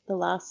the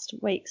last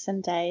weeks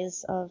and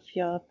days of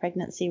your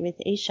pregnancy with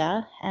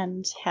Isha,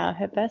 and how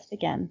her birth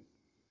began.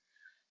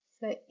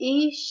 So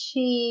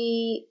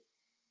Ishi,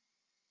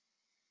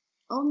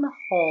 on the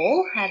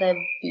whole, had a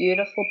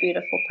beautiful,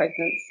 beautiful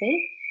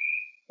pregnancy.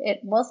 It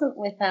wasn't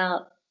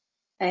without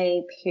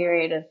a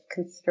period of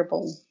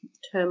considerable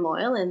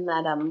turmoil, in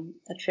that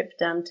a trip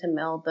down to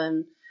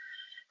Melbourne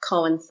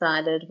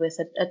coincided with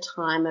a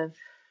time of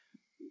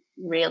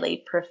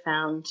really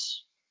profound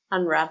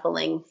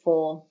unraveling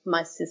for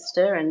my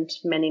sister, and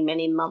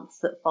many months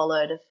that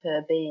followed of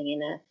her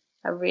being in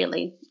a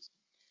really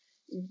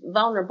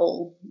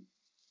vulnerable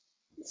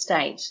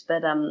state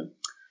that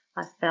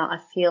I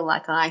feel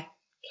like I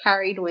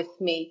carried with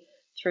me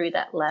through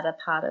that latter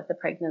part of the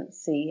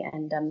pregnancy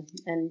and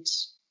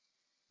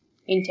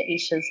into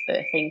Isha's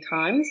birthing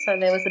time. So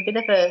there was a bit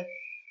of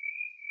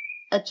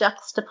a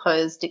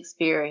juxtaposed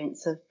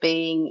experience of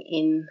being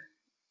in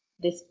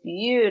this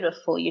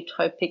beautiful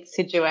utopic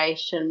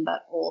situation,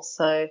 but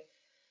also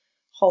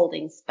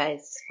holding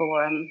space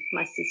for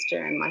my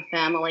sister and my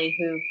family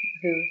who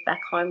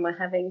back home were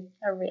having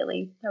a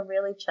really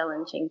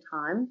challenging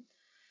time.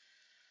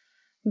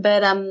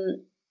 But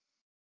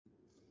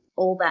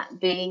all that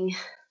being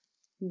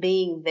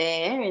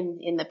there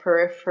in the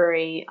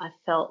periphery, I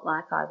felt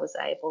like I was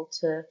able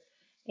to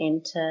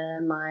enter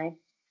my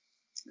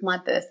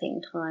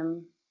birthing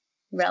time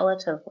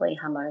relatively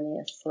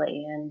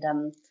harmoniously, and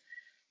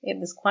it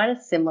was quite a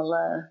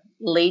similar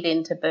lead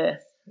into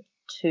birth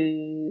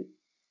to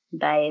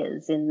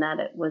Bayers in that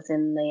it was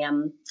in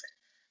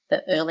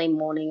the early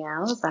morning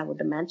hours, I would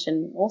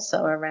imagine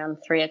also around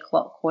 3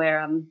 o'clock,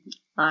 where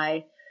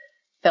I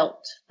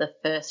felt the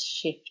first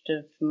shift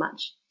of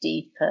much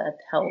deeper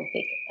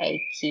pelvic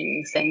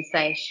aching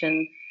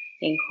sensation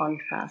in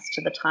contrast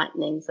to the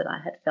tightenings that I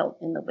had felt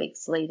in the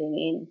weeks leading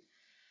in.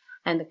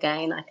 And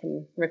again, I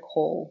can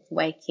recall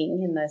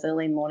waking in those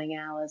early morning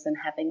hours and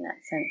having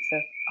that sense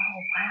of,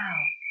 oh, wow,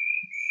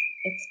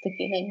 it's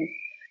beginning.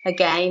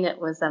 Again, it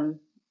was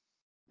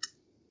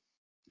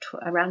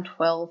around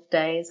 12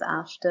 days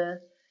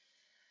after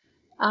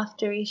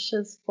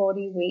Isha's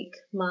 40-week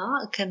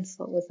mark, and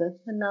so it was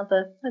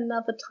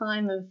another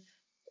time of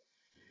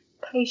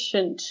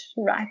patient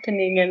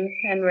ripening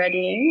and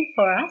readying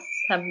for us.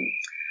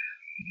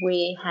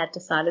 We had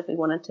decided we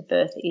wanted to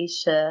birth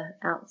Isha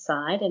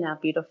outside in our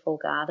beautiful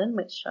garden,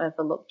 which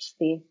overlooked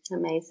the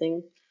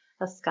amazing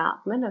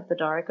escarpment of the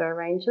Dorrigo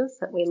Ranges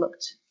that we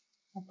looked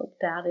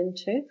out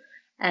into.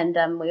 And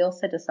we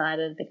also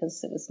decided,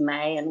 because it was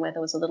May and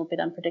weather was a little bit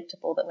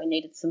unpredictable, that we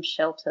needed some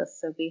shelter.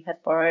 So we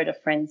had borrowed a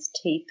friend's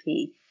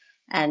teepee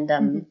and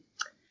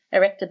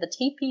erected the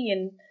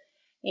teepee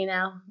in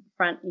our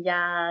front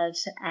yard,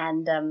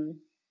 and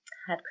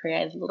had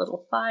created a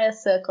little fire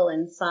circle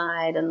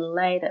inside and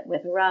laid it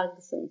with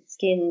rugs and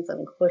skins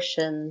and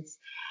cushions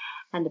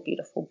and a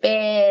beautiful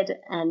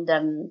bed, and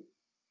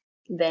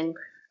then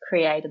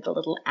created a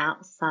little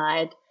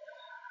outside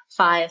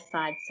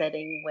fireside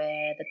setting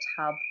where the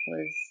tub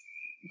was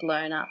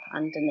blown up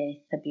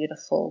underneath a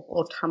beautiful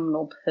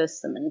autumnal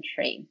persimmon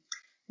tree.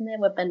 And there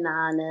were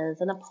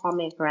bananas and a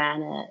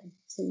pomegranate,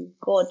 some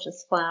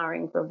gorgeous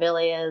flowering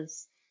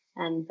grevilleas,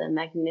 and the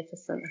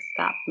magnificent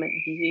escarpment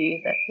view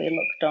that we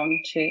looked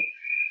on to.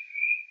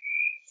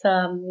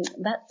 So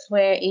that's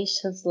where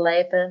Isha's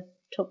labour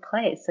took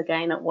place.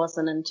 Again, it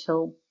wasn't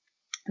until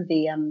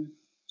the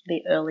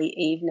early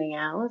evening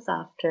hours,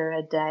 after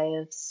a day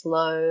of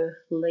slow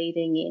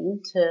leading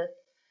into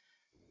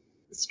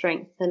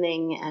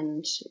strengthening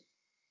and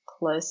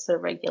closer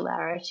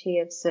regularity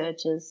of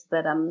surges,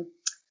 that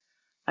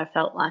I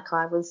felt like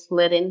I was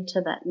led into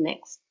that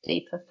next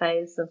deeper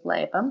phase of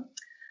labour.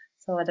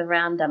 So at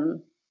around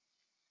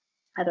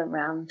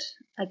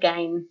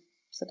again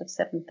sort of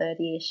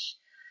 7:30ish,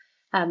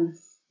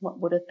 what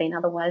would have been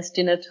otherwise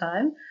dinner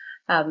time,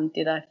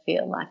 did I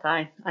feel like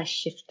I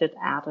shifted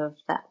out of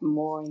that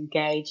more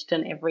engaged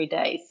and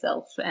everyday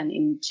self and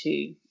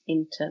into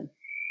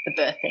the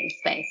birthing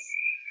space.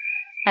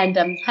 And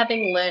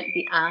having learnt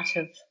the art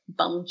of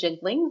bum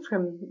jiggling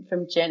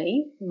from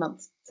Jenny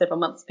several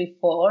months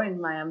before in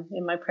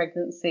my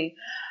pregnancy,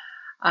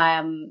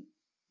 I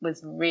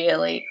was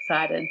really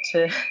excited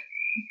to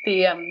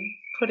be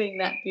putting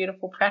that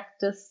beautiful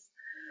practice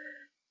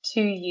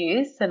to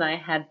use. And I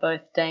had both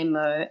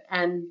Damo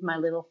and my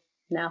little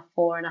now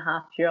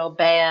 4.5-year-old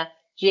Bea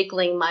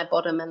jiggling my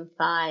bottom and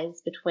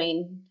thighs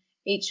between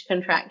each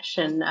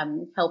contraction,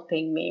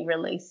 helping me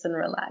release and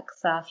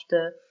relax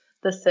after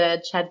the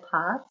surge had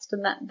passed.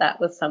 And that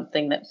was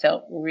something that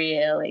felt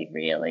really,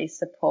 really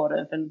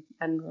supportive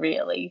and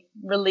really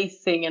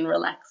releasing and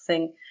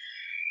relaxing.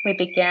 We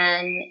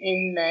began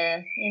in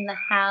the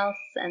house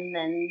and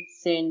then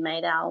soon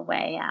made our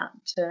way out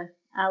to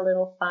our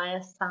little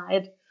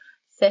fireside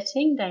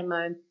setting.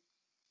 Damo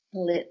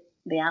lit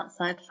the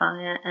outside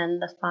fire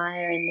and the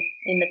fire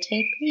in the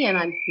teepee, and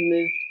I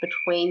moved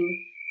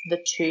between the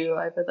two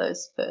over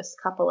those first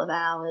couple of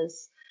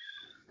hours.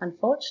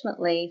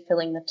 Unfortunately,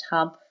 filling the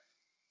tub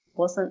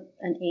wasn't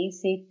an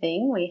easy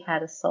thing. We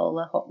had a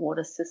solar hot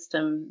water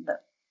system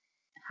that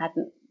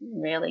hadn't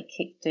really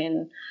kicked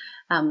in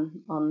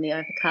on the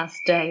overcast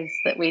days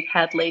that we've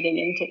had leading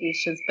into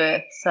Isha's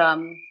birth. So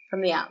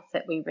from the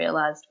outset, we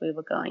realised we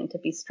were going to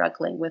be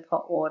struggling with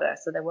hot water.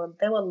 So there were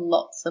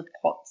lots of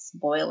pots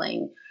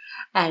boiling,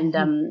 and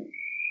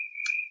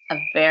a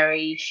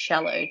very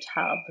shallow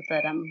tub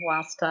that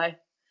whilst I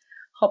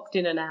hopped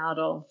in and out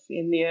of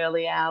in the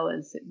early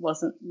hours, it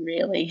wasn't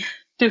really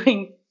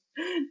doing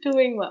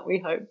what we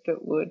hoped it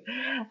would.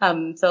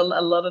 So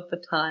a lot of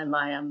the time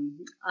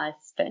I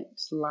spent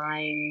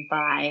lying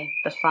by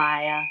the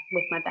fire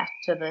with my back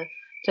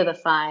to the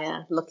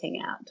fire,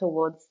 looking out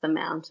towards the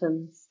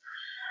mountains,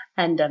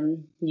 and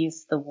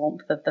used the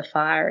warmth of the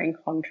fire in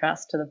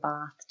contrast to the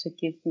bath to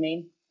give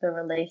me the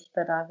relief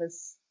that I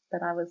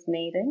was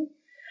needing.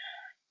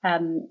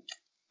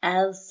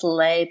 As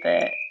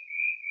labour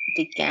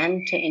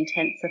began to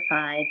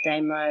intensify,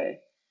 Damo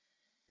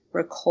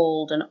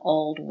recalled an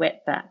old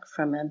wetback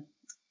from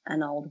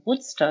an old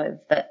wood stove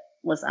that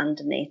was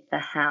underneath the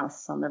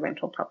house on the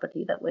rental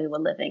property that we were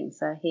living.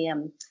 So he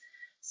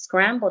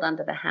scrambled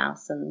under the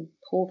house and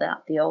pulled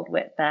out the old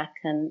wetback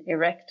and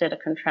erected a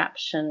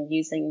contraption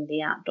using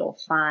the outdoor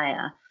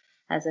fire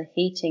as a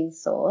heating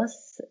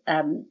source,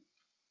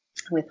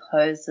 with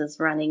hoses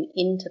running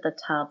into the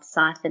tub,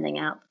 siphoning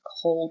out the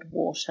cold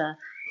water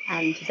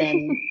and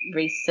then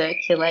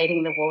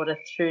recirculating the water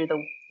through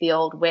the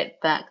old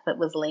wetback that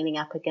was leaning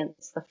up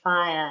against the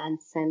fire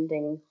and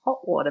sending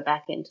hot water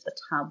back into the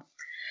tub.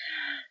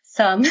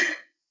 So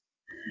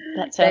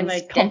that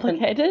sounds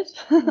complicated.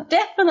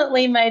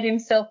 Definitely made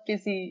himself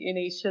busy in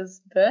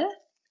Isha's birth.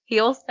 He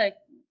also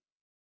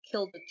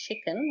killed a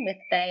chicken with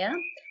Bea,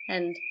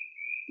 and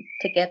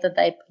together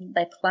they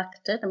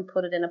plucked it and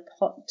put it in a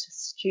pot to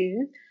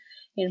stew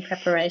in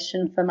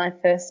preparation for my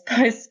first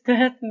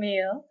post-birth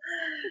meal.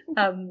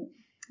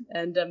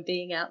 And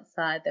being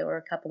outside, there were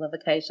a couple of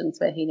occasions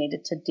where he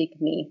needed to dig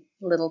me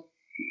little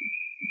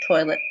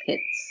toilet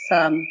pits.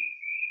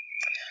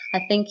 I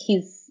think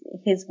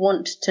his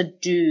want to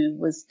do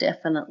was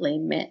definitely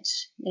met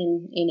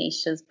in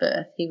Isha's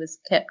birth. He was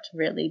kept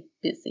really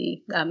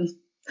busy,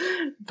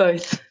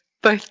 both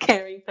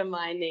caring for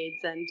my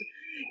needs and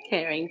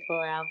caring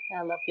for our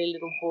lovely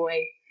little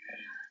boy.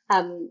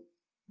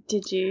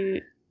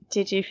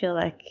 Did you feel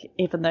like,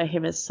 even though he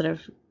was sort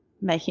of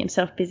making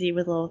himself busy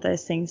with all of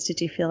those things,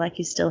 did you feel like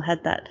you still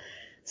had that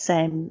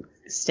same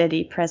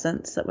steady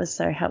presence that was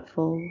so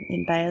helpful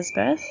in Bea's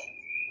birth?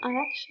 I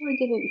actually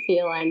didn't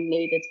feel I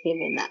needed him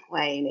in that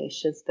way in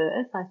Isha's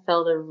birth. I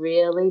felt a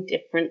really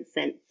different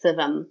sense of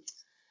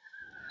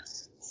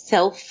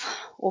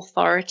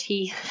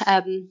self-authority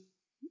and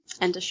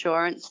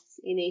assurance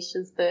in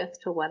Isha's birth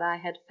to what I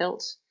had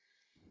felt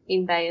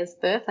in Bea's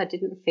birth. I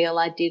didn't feel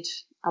I did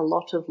a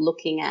lot of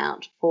looking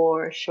out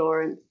for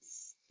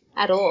assurance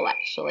at all,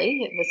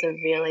 actually. It was a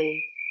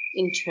really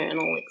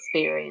internal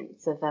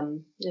experience of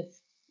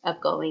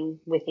going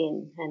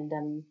within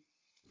and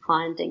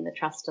finding the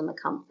trust and the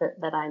comfort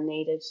that I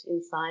needed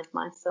inside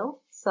myself.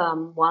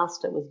 So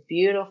whilst it was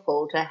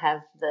beautiful to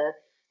have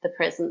the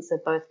presence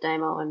of both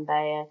Damo and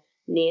Bea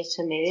near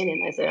to me, and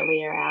in those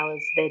earlier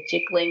hours their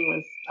jiggling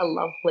was a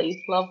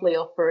lovely, lovely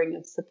offering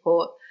of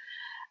support,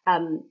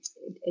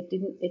 it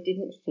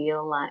didn't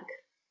feel like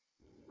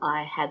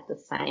I had the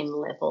same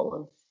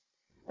level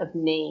of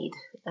need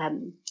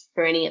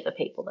for any of the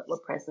people that were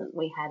present.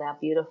 We had our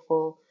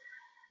beautiful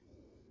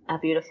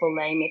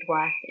lay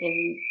midwife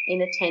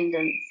in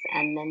attendance,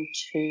 and then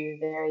two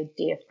very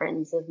dear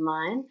friends of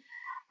mine.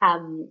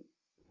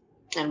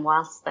 And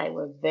whilst they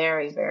were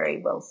very,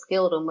 very well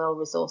skilled and well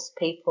resourced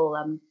people,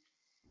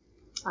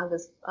 I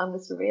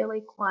was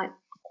really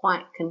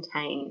quite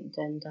contained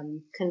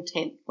and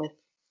content with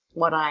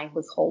what I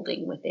was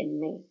holding within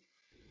me.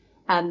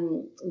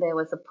 There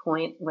was a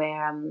point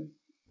where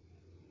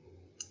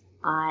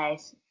I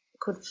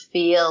could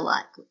feel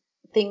like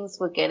things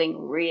were getting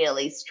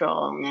really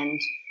strong and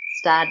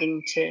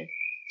starting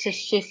to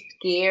shift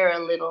gear a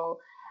little,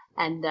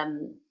 and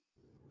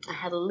I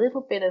had a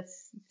little bit of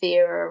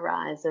fear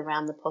arise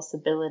around the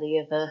possibility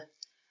of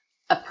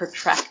a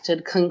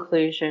protracted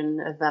conclusion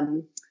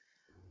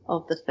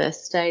of the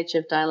first stage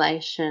of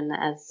dilation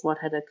as what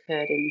had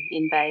occurred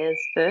in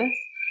Bea's birth.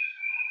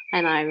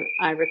 And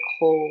I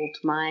recalled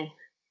my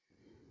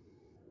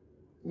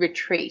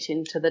retreat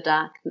into the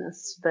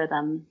darkness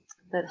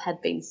that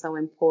had been so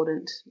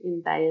important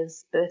in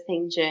Bea's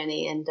birthing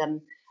journey, and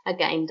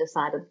again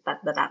decided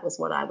that was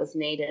what I was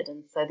needed.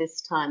 And so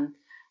this time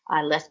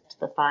I left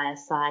the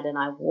fireside and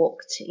I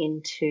walked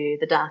into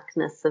the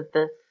darkness of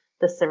the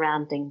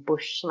surrounding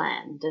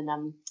bushland.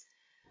 And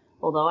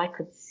although I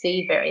could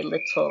see very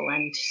little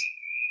and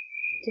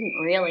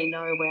didn't really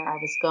know where I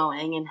was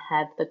going, and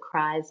had the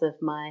cries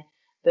of my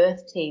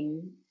birth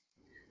team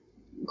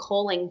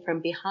calling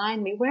from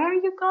behind me, "Where are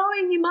you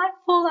going? You might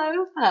fall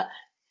over.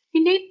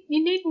 You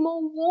need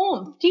more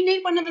warmth. Do you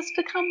need one of us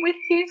to come with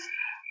you?"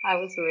 I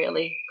was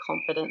really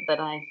confident that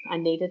I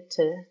needed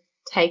to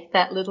take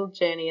that little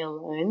journey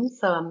alone.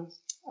 So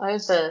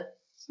over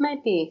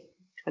maybe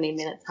 20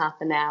 minutes,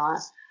 half an hour,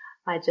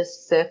 I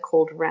just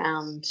circled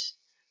round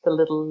the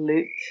little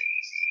loop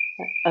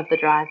of the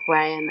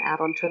driveway and out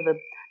onto the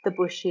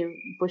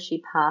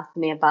bushy path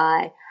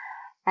nearby,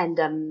 and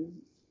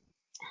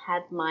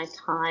had my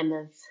time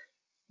of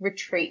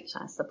retreat,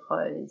 I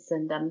suppose.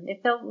 And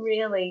it felt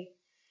really,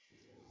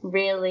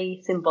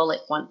 really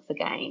symbolic once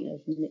again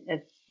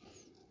of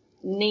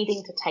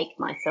needing to take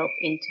myself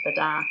into the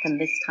dark, and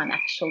this time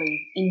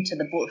actually into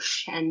the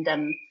bush. And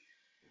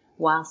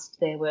whilst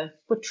there were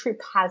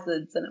trip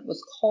hazards and it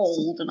was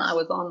cold and I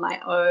was on my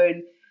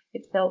own,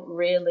 it felt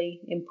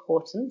really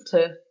important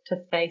to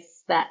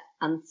face that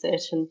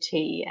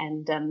uncertainty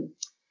and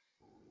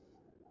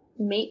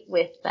meet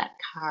with that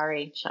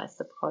courage, I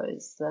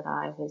suppose, that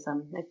I was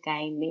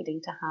again needing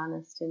to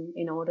harness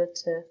in order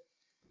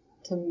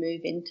to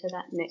move into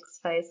that next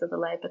phase of the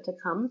labour to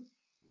come.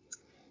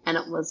 And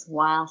it was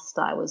whilst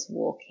I was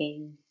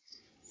walking,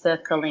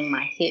 circling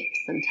my hips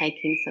and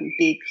taking some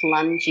big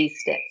lungy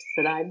steps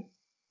that I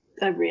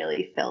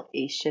really felt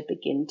Isha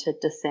begin to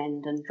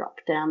descend and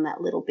drop down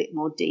that little bit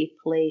more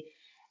deeply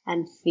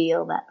and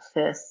feel that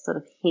first sort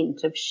of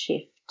hint of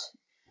shift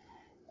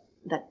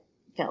that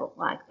felt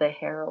like the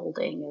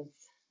heralding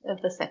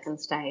of the second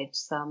stage.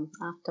 So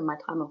after my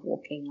time of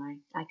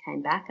walking, I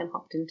came back and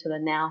hopped into the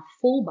now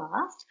full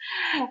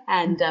bath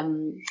and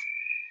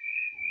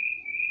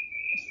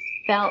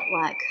felt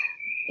like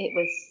it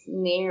was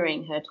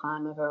nearing her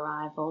time of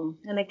arrival.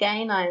 And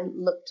again, I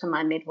looked to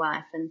my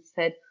midwife and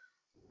said,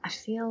 I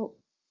feel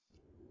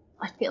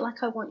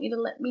like I want you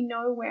to let me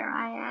know where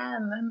I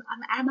am.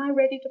 Am I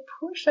ready to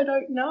push? I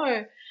don't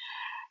know.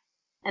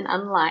 And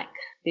unlike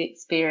the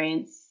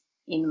experience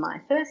in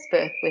my first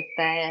birth with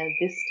Bea,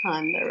 this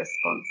time the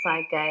response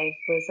I gave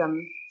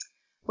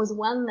was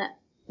one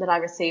that I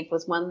received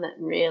was one that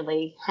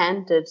really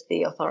handed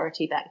the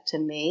authority back to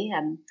me.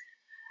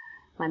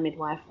 My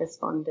midwife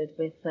responded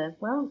with,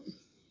 well,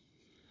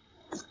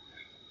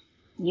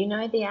 you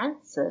know the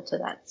answer to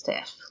that,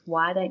 Steph.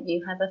 Why don't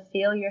you have a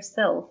feel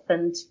yourself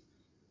and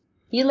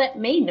you let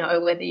me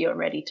know whether you're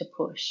ready to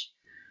push?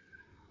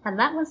 And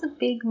that was a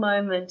big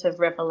moment of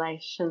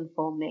revelation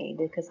for me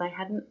because I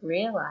hadn't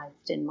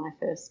realised in my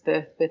first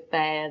birth with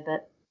Bea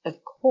that,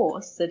 of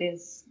course,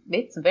 it's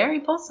very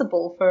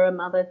possible for a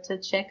mother to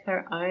check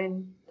her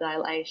own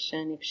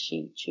dilation if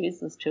she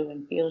chooses to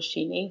and feels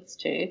she needs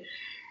to.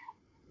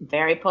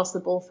 Very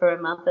possible for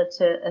a mother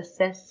to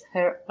assess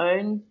her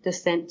own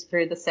descent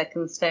through the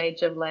second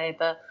stage of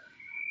labour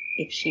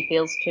if she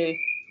feels to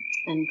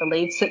and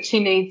believes that she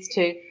needs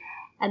to.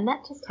 And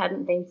that just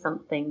hadn't been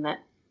something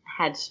that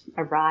had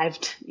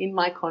arrived in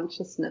my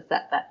consciousness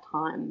at that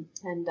time,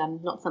 and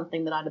not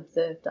something that I'd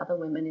observed other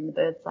women in the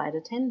births I'd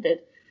attended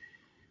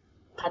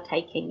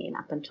partaking in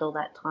up until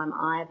that time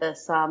either.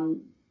 So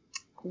I'm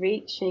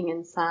reaching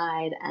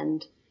inside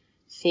and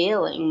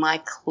feeling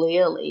my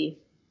clearly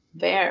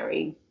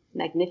very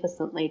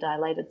magnificently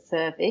dilated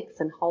cervix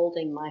and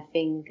holding my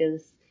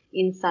fingers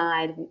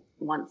inside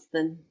whilst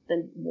the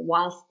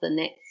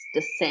next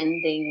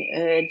descending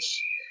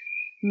urge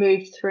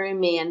moved through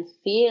me, and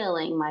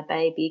feeling my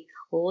baby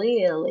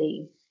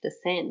clearly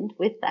descend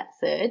with that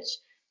surge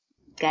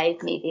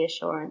gave me the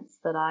assurance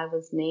that I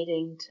was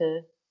needing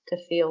to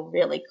feel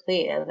really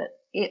clear that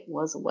it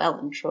was well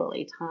and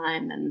truly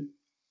time and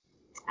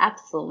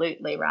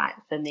absolutely right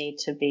for me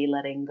to be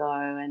letting go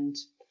and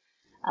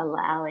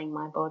allowing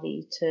my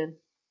body to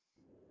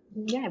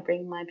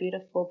bring my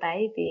beautiful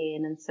baby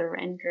in and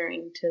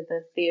surrendering to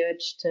the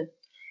urge to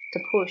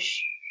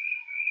push.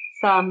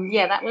 So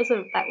that was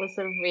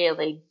a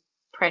really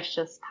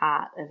precious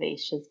part of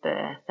Isha's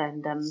birth,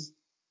 and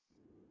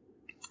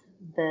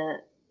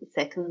the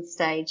second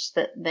stage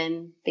that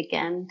then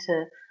began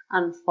to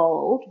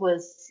unfold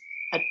was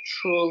a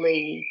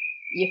truly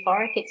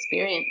euphoric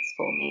experience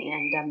for me,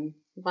 and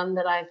one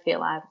that I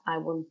feel I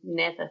will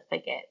never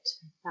forget.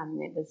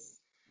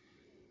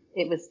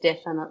 It was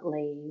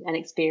definitely an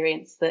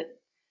experience that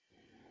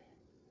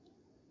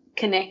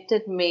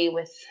connected me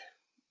with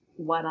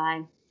what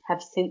I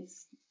have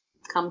since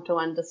come to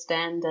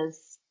understand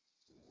as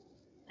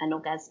an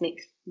orgasmic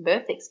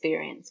birth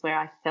experience, where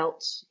I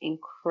felt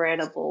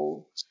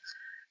incredible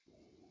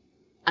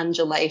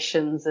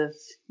undulations of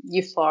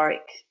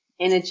euphoric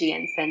energy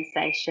and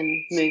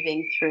sensation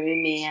moving through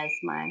me as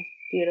my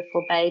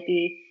beautiful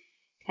baby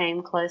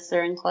came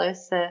closer and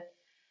closer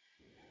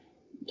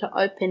to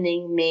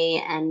opening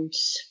me and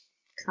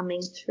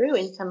coming through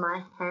into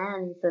my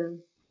hands and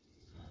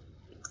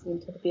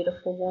into the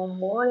beautiful warm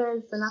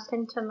waters and up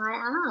into my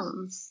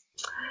arms.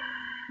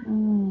 We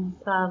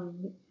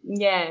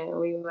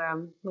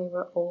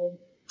were all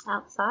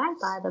outside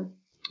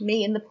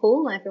me in the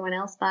pool, everyone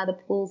else by the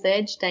pool's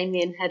edge.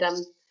 Damien had,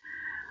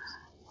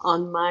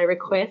 on my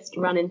request,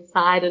 run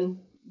inside and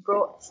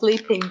brought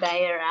sleeping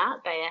Bea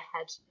out. Bea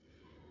had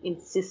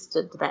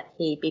insisted that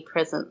he be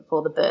present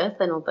for the birth,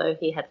 and although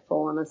he had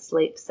fallen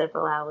asleep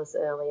several hours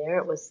earlier,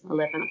 it was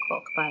 11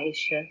 o'clock by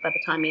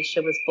the time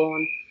Isha was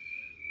born,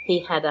 he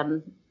had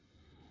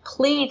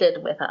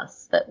pleaded with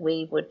us that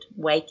we would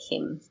wake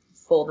him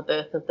for the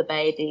birth of the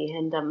baby,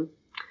 and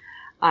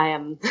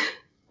I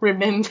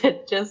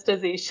remembered just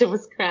as Isha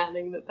was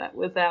crowning that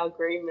was our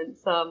agreement.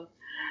 So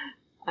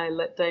I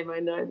let Damo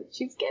know that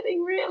she's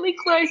getting really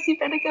close, you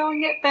better go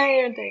and get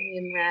Bea, and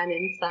Damien ran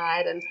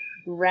inside and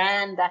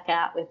ran back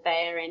out with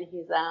Bea in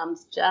his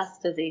arms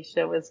just as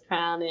Isha was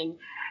crowning,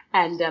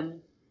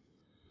 and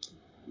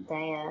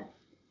Bea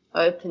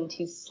opened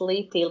his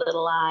sleepy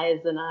little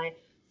eyes and I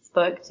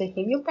spoke to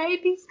him, your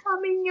baby's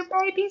coming,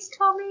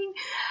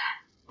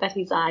 but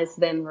his eyes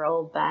then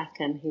rolled back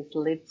and his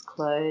lids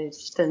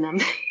closed,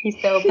 and he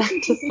fell back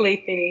to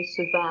sleep in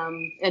Isha's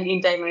arms and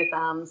in Damo's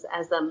arms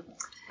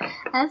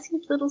as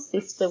his little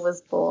sister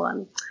was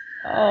born.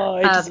 Oh,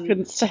 I just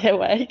couldn't stay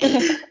awake.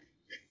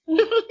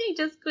 he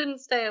just couldn't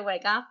stay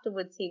awake.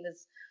 Afterwards, he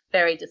was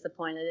very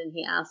disappointed, and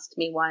he asked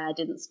me why I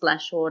didn't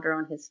splash water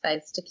on his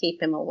face to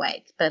keep him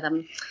awake. But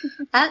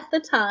at the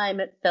time,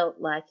 it felt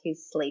like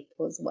his sleep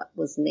was what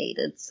was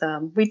needed,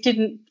 so we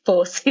didn't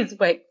force his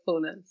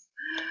wakefulness.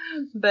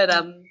 But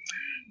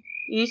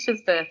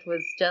Isha's birth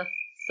was just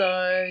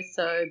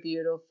so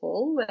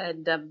beautiful,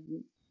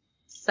 and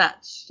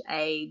such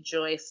a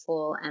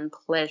joyful and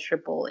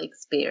pleasurable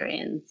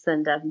experience.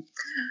 And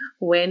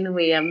when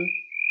we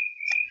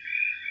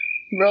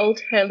rolled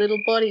her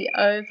little body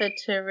over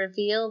to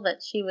reveal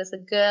that she was a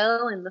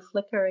girl in the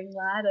flickering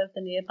light of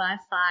the nearby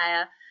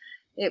fire,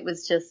 it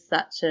was just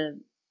such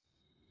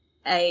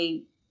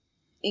a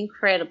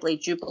incredibly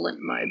jubilant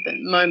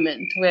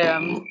moment where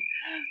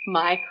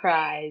my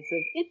cries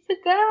of it's a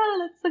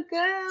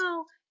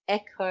girl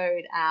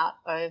echoed out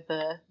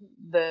over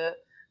the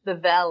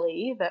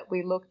valley that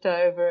we looked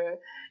over,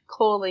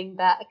 calling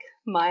back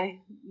my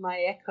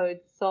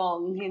echoed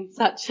song in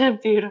such a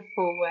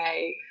beautiful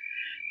way.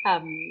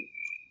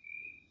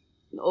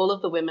 All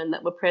of the women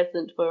that were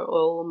present were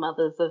all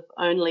mothers of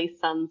only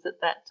sons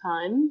at that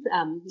time,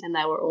 and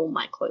they were all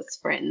my close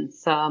friends.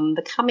 So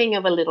the coming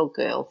of a little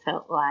girl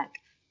felt like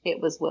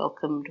it was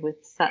welcomed with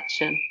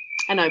such an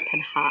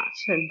open heart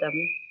and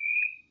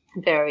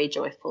very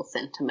joyful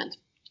sentiment.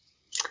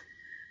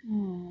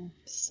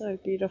 So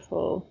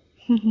beautiful.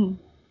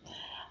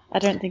 I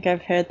don't think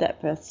I've heard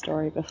that birth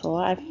story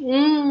before. I've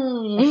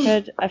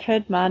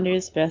heard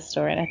Manu's birth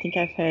story, and I think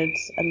I've heard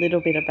a little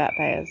bit about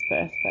Baya's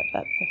birth, but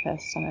that's the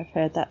first time I've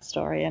heard that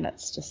story, and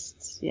it's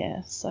just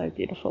so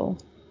beautiful.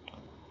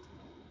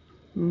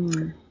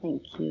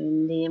 Thank you,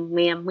 Indy.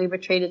 And we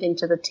retreated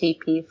into the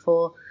teepee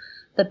for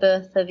the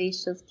birth of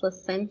Isha's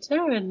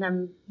placenta,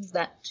 and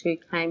that too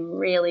came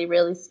really,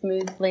 really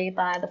smoothly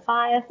by the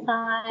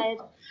fireside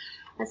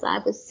as I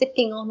was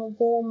sipping on a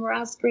warm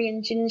raspberry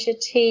and ginger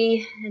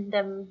tea,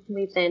 and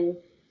we then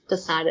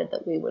decided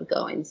that we would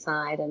go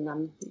inside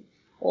and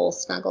all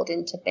snuggled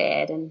into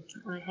bed, and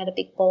I had a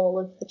big bowl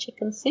of the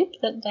chicken soup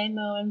that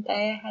Damo and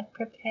Bea had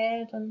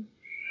prepared, and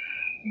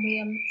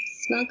we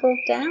snuggled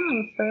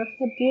down for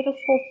a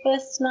beautiful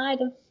first night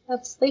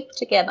of sleep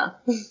together.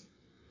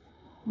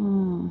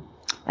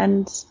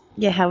 And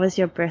how was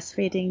your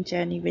breastfeeding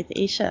journey with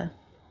Isha?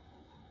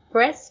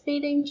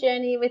 Breastfeeding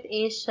journey with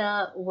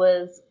Isha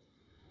was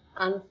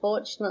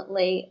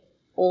unfortunately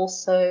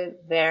also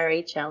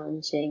very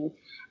challenging,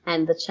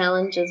 and the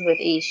challenges with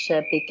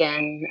Isha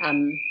began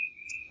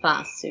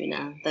far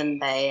sooner than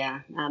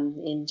Bea,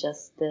 in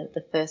just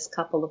the first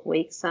couple of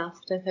weeks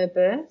after her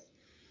birth.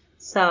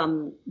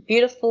 So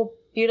beautiful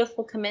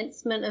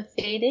commencement of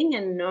feeding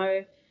and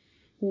no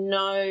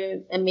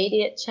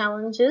immediate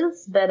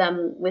challenges, but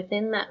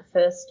within that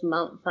first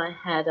month I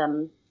had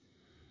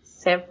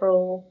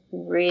several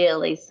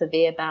really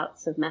severe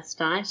bouts of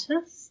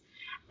mastitis.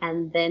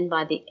 And then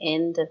by the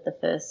end of the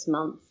first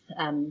month,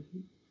 an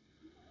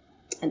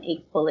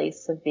equally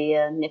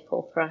severe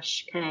nipple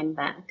thrush came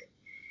back.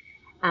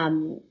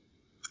 And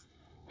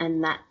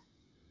that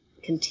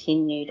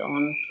continued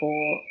on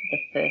for the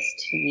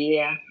first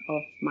year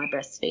of my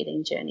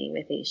breastfeeding journey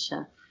with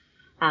Isha.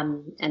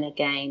 And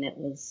again, it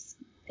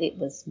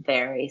was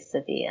very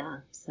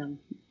severe. Some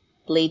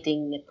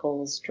bleeding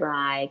nipples,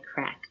 dry,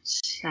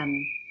 cracked,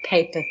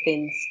 paper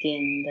thin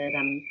skin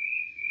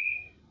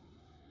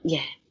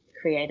that,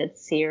 created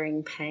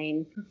searing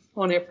pain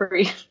on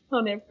every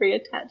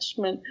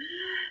attachment.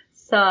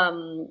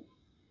 So,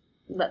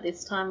 but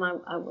this time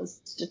I was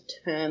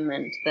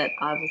determined that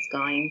I was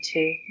going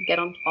to get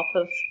on top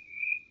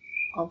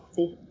of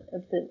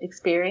the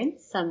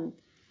experience, and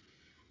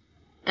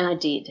I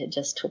did. It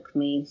just took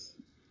me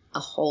a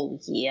whole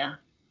year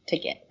to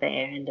get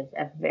there, and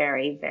a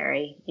very,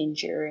 very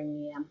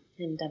enduring year.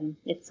 And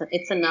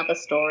it's another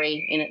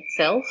story in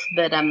itself,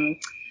 but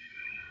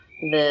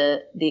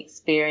the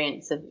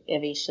experience of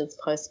Isha's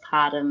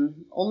postpartum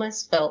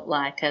almost felt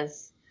like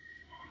as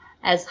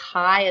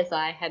high as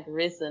I had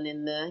risen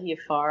in the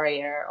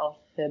euphoria of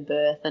her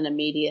birth and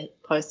immediate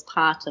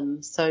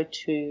postpartum, so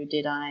too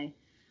did I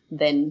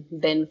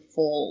then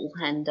fall.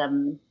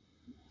 And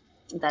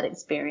that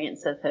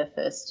experience of her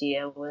first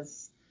year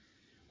was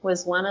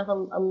one of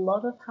a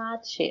lot of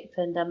hardship.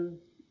 And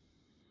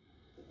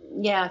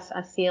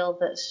I feel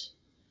that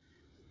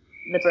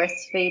the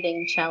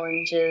breastfeeding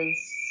challenges,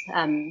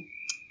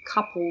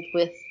 coupled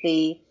with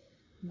the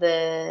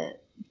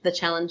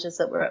challenges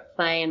that were at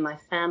play in my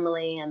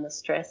family and the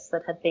stress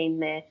that had been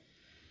there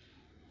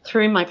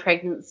through my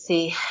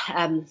pregnancy,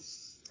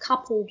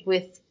 coupled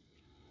with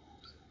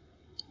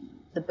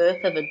the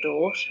birth of a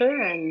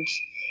daughter and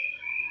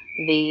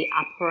the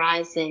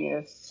uprising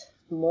of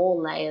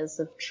more layers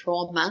of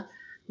trauma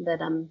that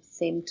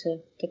seemed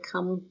to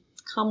come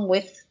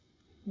with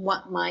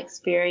what my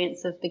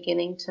experience of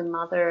beginning to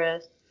mother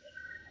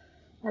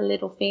a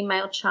little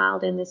female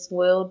child in this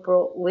world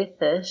brought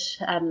with it,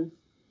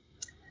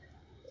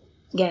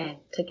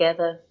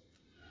 together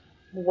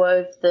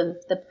wove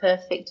the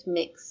perfect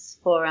mix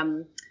for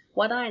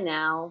what I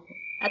now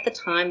at the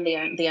time,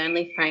 the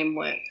only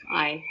framework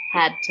I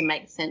had to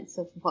make sense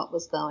of what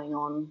was going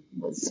on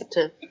was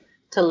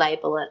to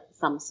label it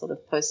some sort of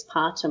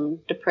postpartum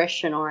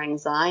depression or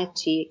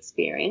anxiety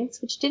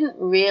experience, which didn't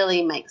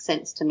really make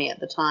sense to me at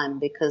the time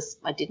because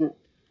I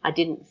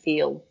didn't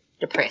feel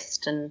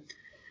depressed, and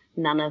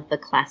none of the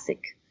classic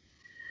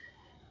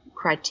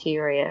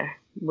criteria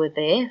were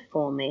there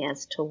for me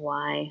as to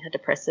why a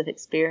depressive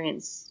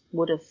experience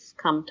would have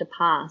come to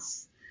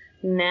pass.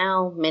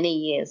 Now, many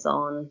years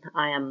on,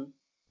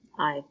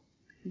 I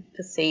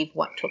perceive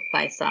what took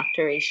place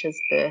after Isha's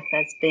birth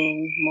as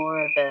being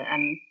more of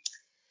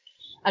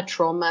a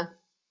trauma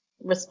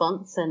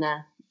response and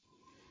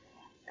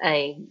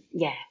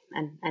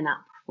an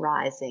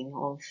uprising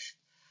of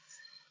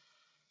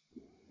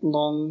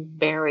long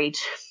buried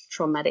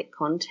traumatic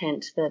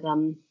content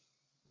that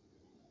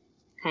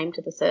came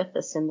to the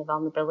surface in the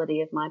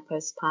vulnerability of my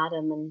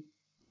postpartum, and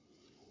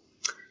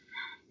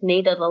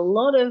needed a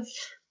lot of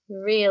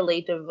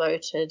really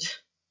devoted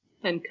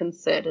and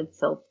concerted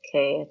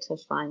self-care to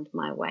find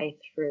my way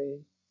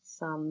through.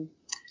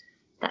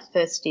 That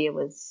first year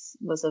was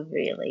a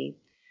really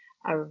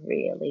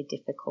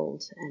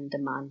difficult and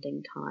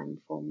demanding time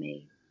for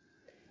me,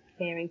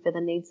 caring for the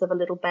needs of a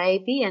little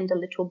baby and a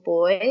little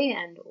boy,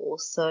 and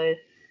also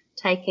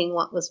taking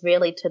what was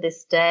really to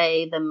this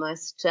day the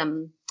most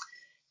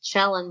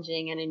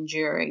challenging and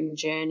enduring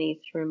journey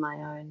through my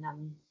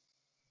own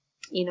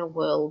inner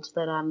world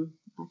that I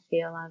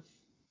feel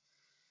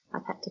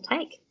I've had to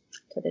take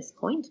to this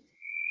point.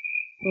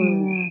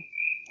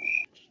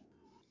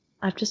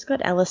 I've just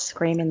got Alice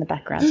scream in the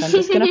background, so I'm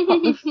just going to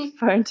pop the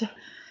phone to...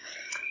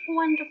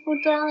 Wonderful,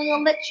 darling.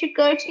 I'll let you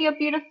go to your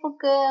beautiful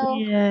girl.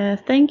 Yeah,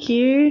 thank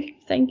you.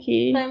 Thank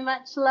you. So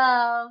much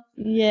love.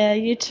 Yeah,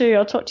 you too.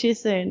 I'll talk to you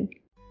soon.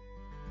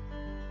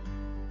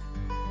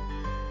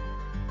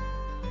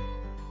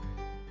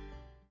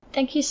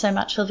 Thank you so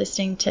much for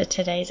listening to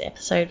today's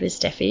episode with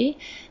Steffi.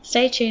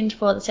 Stay tuned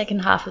for the second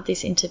half of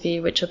this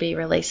interview, which will be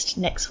released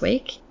next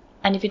week.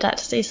 And if you'd like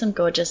to see some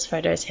gorgeous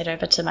photos, head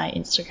over to my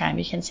Instagram.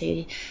 You can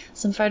see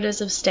some photos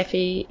of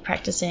Steffi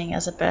practicing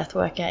as a birth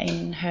worker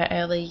in her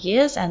early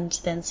years, and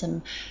then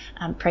some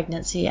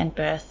pregnancy and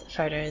birth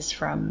photos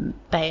from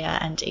Bea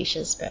and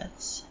Isha's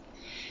births.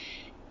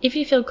 If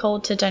you feel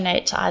called to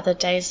donate to either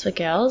Days for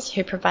Girls,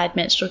 who provide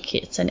menstrual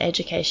kits and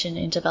education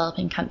in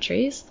developing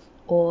countries,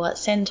 or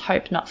Send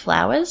Hope Not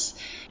Flowers,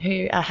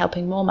 who are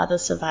helping more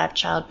mothers survive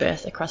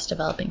childbirth across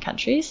developing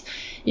countries,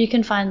 you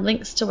can find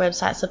links to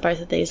websites of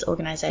both of these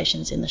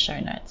organisations in the show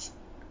notes.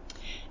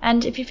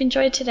 And if you've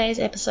enjoyed today's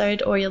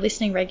episode, or you're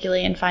listening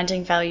regularly and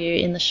finding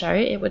value in the show,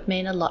 it would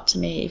mean a lot to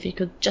me if you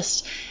could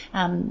just,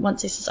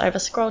 once this is over,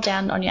 scroll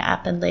down on your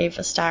app and leave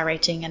a star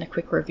rating and a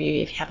quick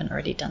review if you haven't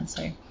already done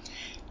so.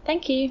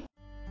 Thank you.